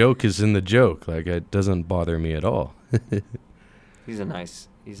the joke is in the joke, it doesn't bother me at all. He's a nice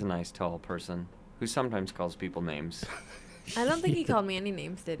tall person who sometimes calls people names. I don't think he called me any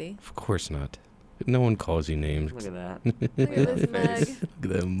names, did he? Of course not. No one calls you names. Look at that. Look at this mug. Look at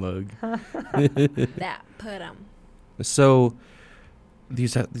that mug. That put him. So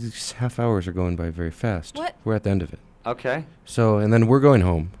these half hours are going by very fast. What? We're at the end of it. Okay. So, and then we're going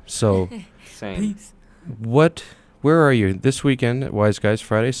home. So Same. where are you this weekend at Wise Guys?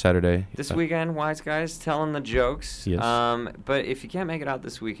 Friday, Saturday? This weekend, Wise Guys telling the jokes. Yes. But if you can't make it out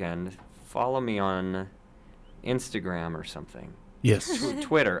this weekend, follow me on Instagram or something. Yes.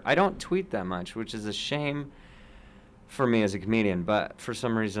 Twitter. I don't tweet that much, which is a shame for me as a comedian, but for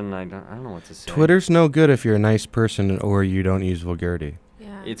some reason I don't know what to say. Twitter's no good if you're a nice person or you don't use vulgarity.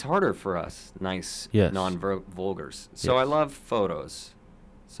 Yeah. It's harder for us, nice, Yes. non-vulgars. So I Yes. love photos.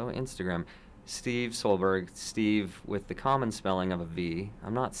 So Instagram, Steve Solberg, Steve with the common spelling of a V.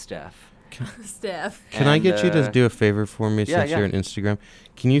 I'm not Steph. Steph. Can I get you to do a favor for me yeah, since yeah. you're on Instagram?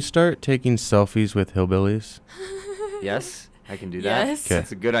 Can you start taking selfies with hillbillies? Yes, I can do that. Yes. 'Kay.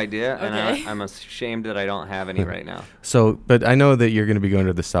 That's a good idea, and Okay. I'm ashamed that I don't have any right now. So, but I know that you're going to be going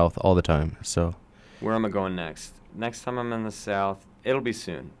to the South all the time. So, Where am I going next? Next time I'm in the South, it'll be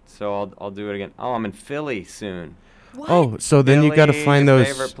soon. So I'll do it again. Oh, I'm in Philly soon. What? oh, so then you got to Philly, find your those.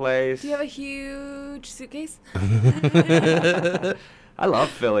 favorite place. Do you have a huge suitcase? I love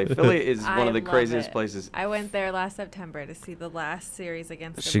Philly. Philly is one of the love craziest it. places. I went there last September to see the last series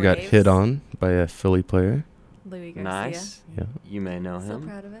against the She got Braves. hit on by a Philly player. Louis Garcia. Nice. Yeah. You may know So him.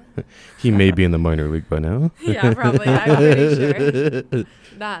 proud of it. He may be in the minor league by now. Yeah, probably. I'm pretty sure.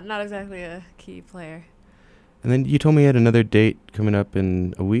 Not exactly a key player. And then you told me you had another date coming up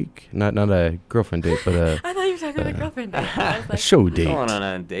in a week. Not a girlfriend date, but a I thought you were talking about a girlfriend date. I was a like, show date. Going on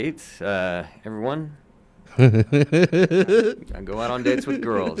a date, everyone. I go out on dates with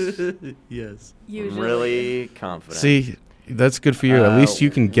girls. Yes. I'm Usually. really confident. See, that's good for you. At least you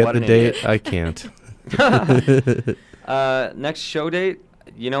can get what the an date. idiot. I can't. Next show date,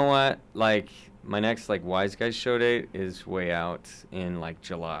 you know what? my next like Wise Guys show date is way out in like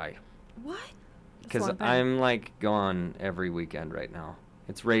July. What? Because I'm like gone every weekend right now.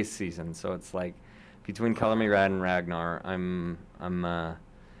 It's race season, so it's like between Color Me Rad and Ragnar, I'm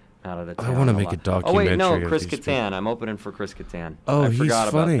out of the town. I want to a make lot. a documentary. Oh wait, no, of Chris these Kattan. I'm opening for Chris Kattan. Oh, I he's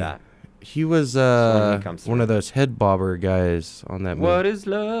forgot funny. about that. He was So when he comes one of those head bobber guys on that movie. What is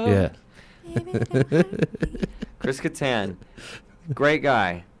love? Yeah. Chris Kattan, great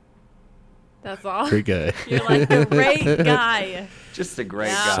guy. That's all. Great guy. You're like a great guy. Just a great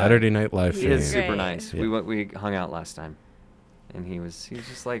Yeah. guy. Saturday Night Live He is fame. super nice. Yeah. We hung out last time, and he was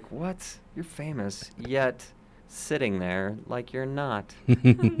just like, "What? You're famous, yet sitting there like you're not."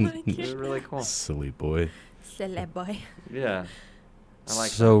 It was really cool. Silly boy. Silly boy. Yeah. I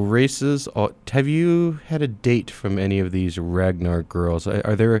like So races. Have you had a date from any of these Ragnar girls?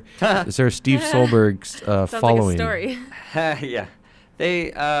 Are there? Is there a Steve Solberg following? Sounds like a story. Yeah.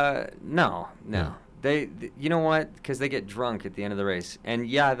 They no. They you know what? Because they get drunk at the end of the race, and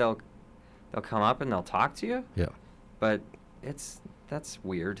yeah, they'll come up and they'll talk to you. Yeah. But that's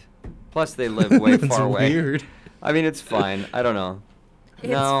weird. Plus, they live way That's far away. weird. I mean, it's fine. I don't know. It's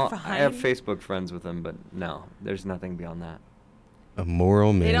No, I have fine. Facebook friends with them, but no, there's nothing beyond that. A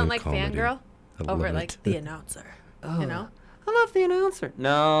moral man. They don't of like comedy. Fangirl I over love like it. the announcer. You know? I love the announcer.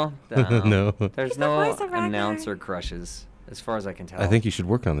 No, No. There's He's the no voice of Ragnar. announcer crushes, as far as I can tell. I think you should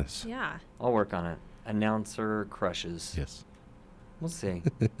work on this. Yeah. I'll work on it. Announcer crushes. Yes. We'll see.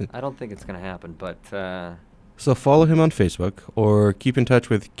 I don't think it's gonna happen, but So follow him on Facebook or keep in touch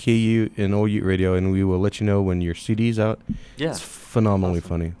with KU and Old Ute Radio, and we will let you know when your CD's out. Yeah. It's phenomenally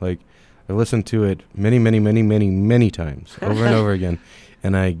funny. Like, I've listened to it many times, over and over again,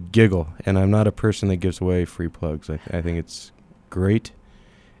 and I giggle. And I'm not a person that gives away free plugs. I think it's great,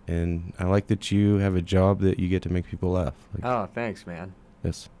 and I like that you have a job that you get to make people laugh. Like, oh, thanks, man.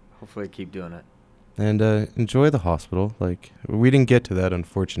 yes. Hopefully, keep doing it. And enjoy the hospital. Like, we didn't get to that,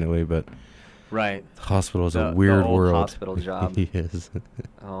 unfortunately, but Right. the hospital is The- a weird the old world. hospital job. Yes.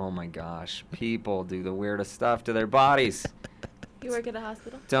 Oh my gosh, people do the weirdest stuff to their bodies. You work at a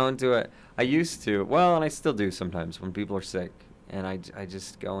hospital? Don't do it. I used to. Well, and I still do sometimes when people are sick, and I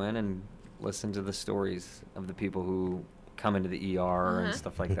just go in and listen to the stories of the people who come into the ER and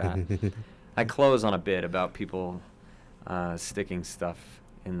stuff like that. I close on a bit about people sticking stuff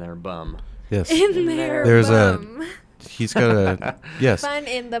in their bum. Yes. In their There's bum. He's got a yes. Fun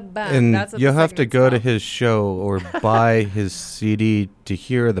in the bum. And That's what you'll the have to segment's go to called. his show or buy his CD to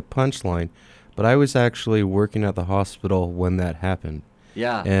hear the punchline. But I was actually working at the hospital when that happened.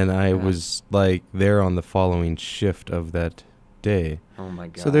 Yeah. And I Yeah. was like there on the following shift of that day. Oh my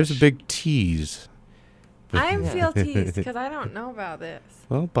So there's a gosh. big tease. I feel teased because I don't know about this.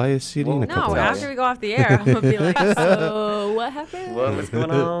 Well, buy a CD in a No, couple after hours. we go off the air, I'm going to be like, so what happened? What was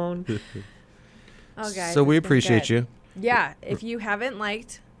going on? Oh, guys, So we it's been appreciate good. you. Yeah, if you haven't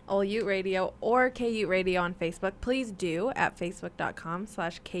liked Ol Ute Radio or KUte Radio on Facebook, please do at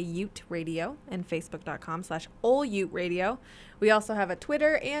facebook.com/KUte Radio and facebook.com/Ol Ute Radio. We also have a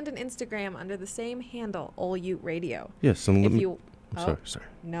Twitter and an Instagram under the same handle, Ol Ute Radio. Yes, and If let me- you, sorry.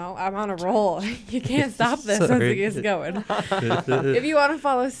 No, I'm on a roll. You can't stop this once Sorry. it gets going. If you want to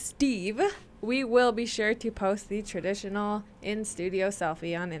follow Steve, we will be sure to post the traditional in-studio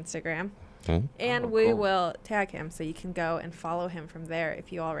selfie on Instagram. Hmm? And Oh, we cool. will tag him so you can go and follow him from there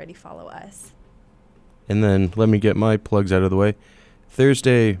if you already follow us. And then let me get my plugs out of the way.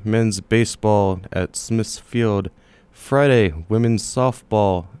 Thursday, men's baseball at Smith's Field. Friday, women's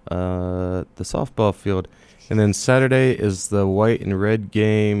softball, the softball field. And then Saturday is the white and red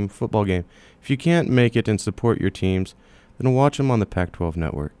game, football game. If you can't make it and support your teams, then watch them on the Pac-12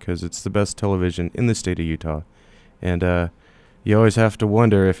 network because it's the best television in the state of Utah. And you always have to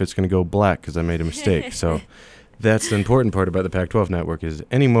wonder if it's going to go black because I made a mistake. So that's the important part about the Pac-12 network is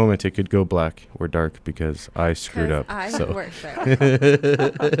any moment it could go black or dark because I screwed up. I so. worked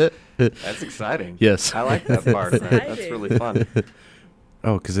there. That's exciting. Yes. I like that part. Man. That's really fun.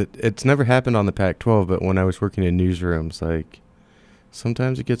 Oh, because it's never happened on the Pac-12, but when I was working in newsrooms, like,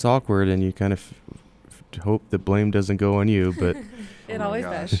 sometimes it gets awkward and you kind of hope the blame doesn't go on you, but... It Oh my always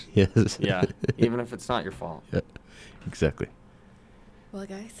gosh. does. Yes. Yeah, even if it's not your fault. Yeah, exactly. Well,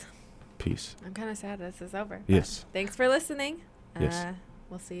 guys, Peace. I'm kind of sad this is over. but Yes. Thanks for listening. Yes.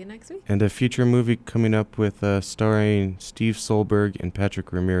 We'll see you next week. And a future movie coming up with starring Steve Solberg and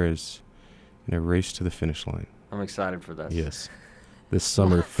Patrick Ramirez in a race to the finish line. I'm excited for this. Yes. This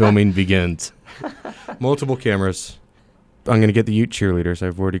summer, filming begins. Multiple cameras. I'm going to get the Ute cheerleaders.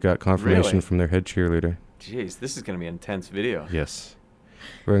 I've already got confirmation Really? from their head cheerleader. Jeez, this is going to be an intense video. Yes.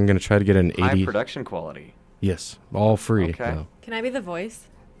 We're going to try to get an High 80. production quality. Yes. All free. Okay. No. Can I be the voice?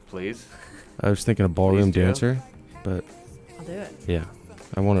 please. I was thinking a ballroom Please do. dancer, but I'll do it. yeah,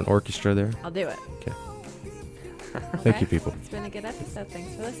 I want an orchestra there. I'll do it. Okay. Thank you, people. It's been a good episode.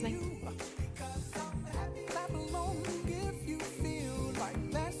 Thanks for listening.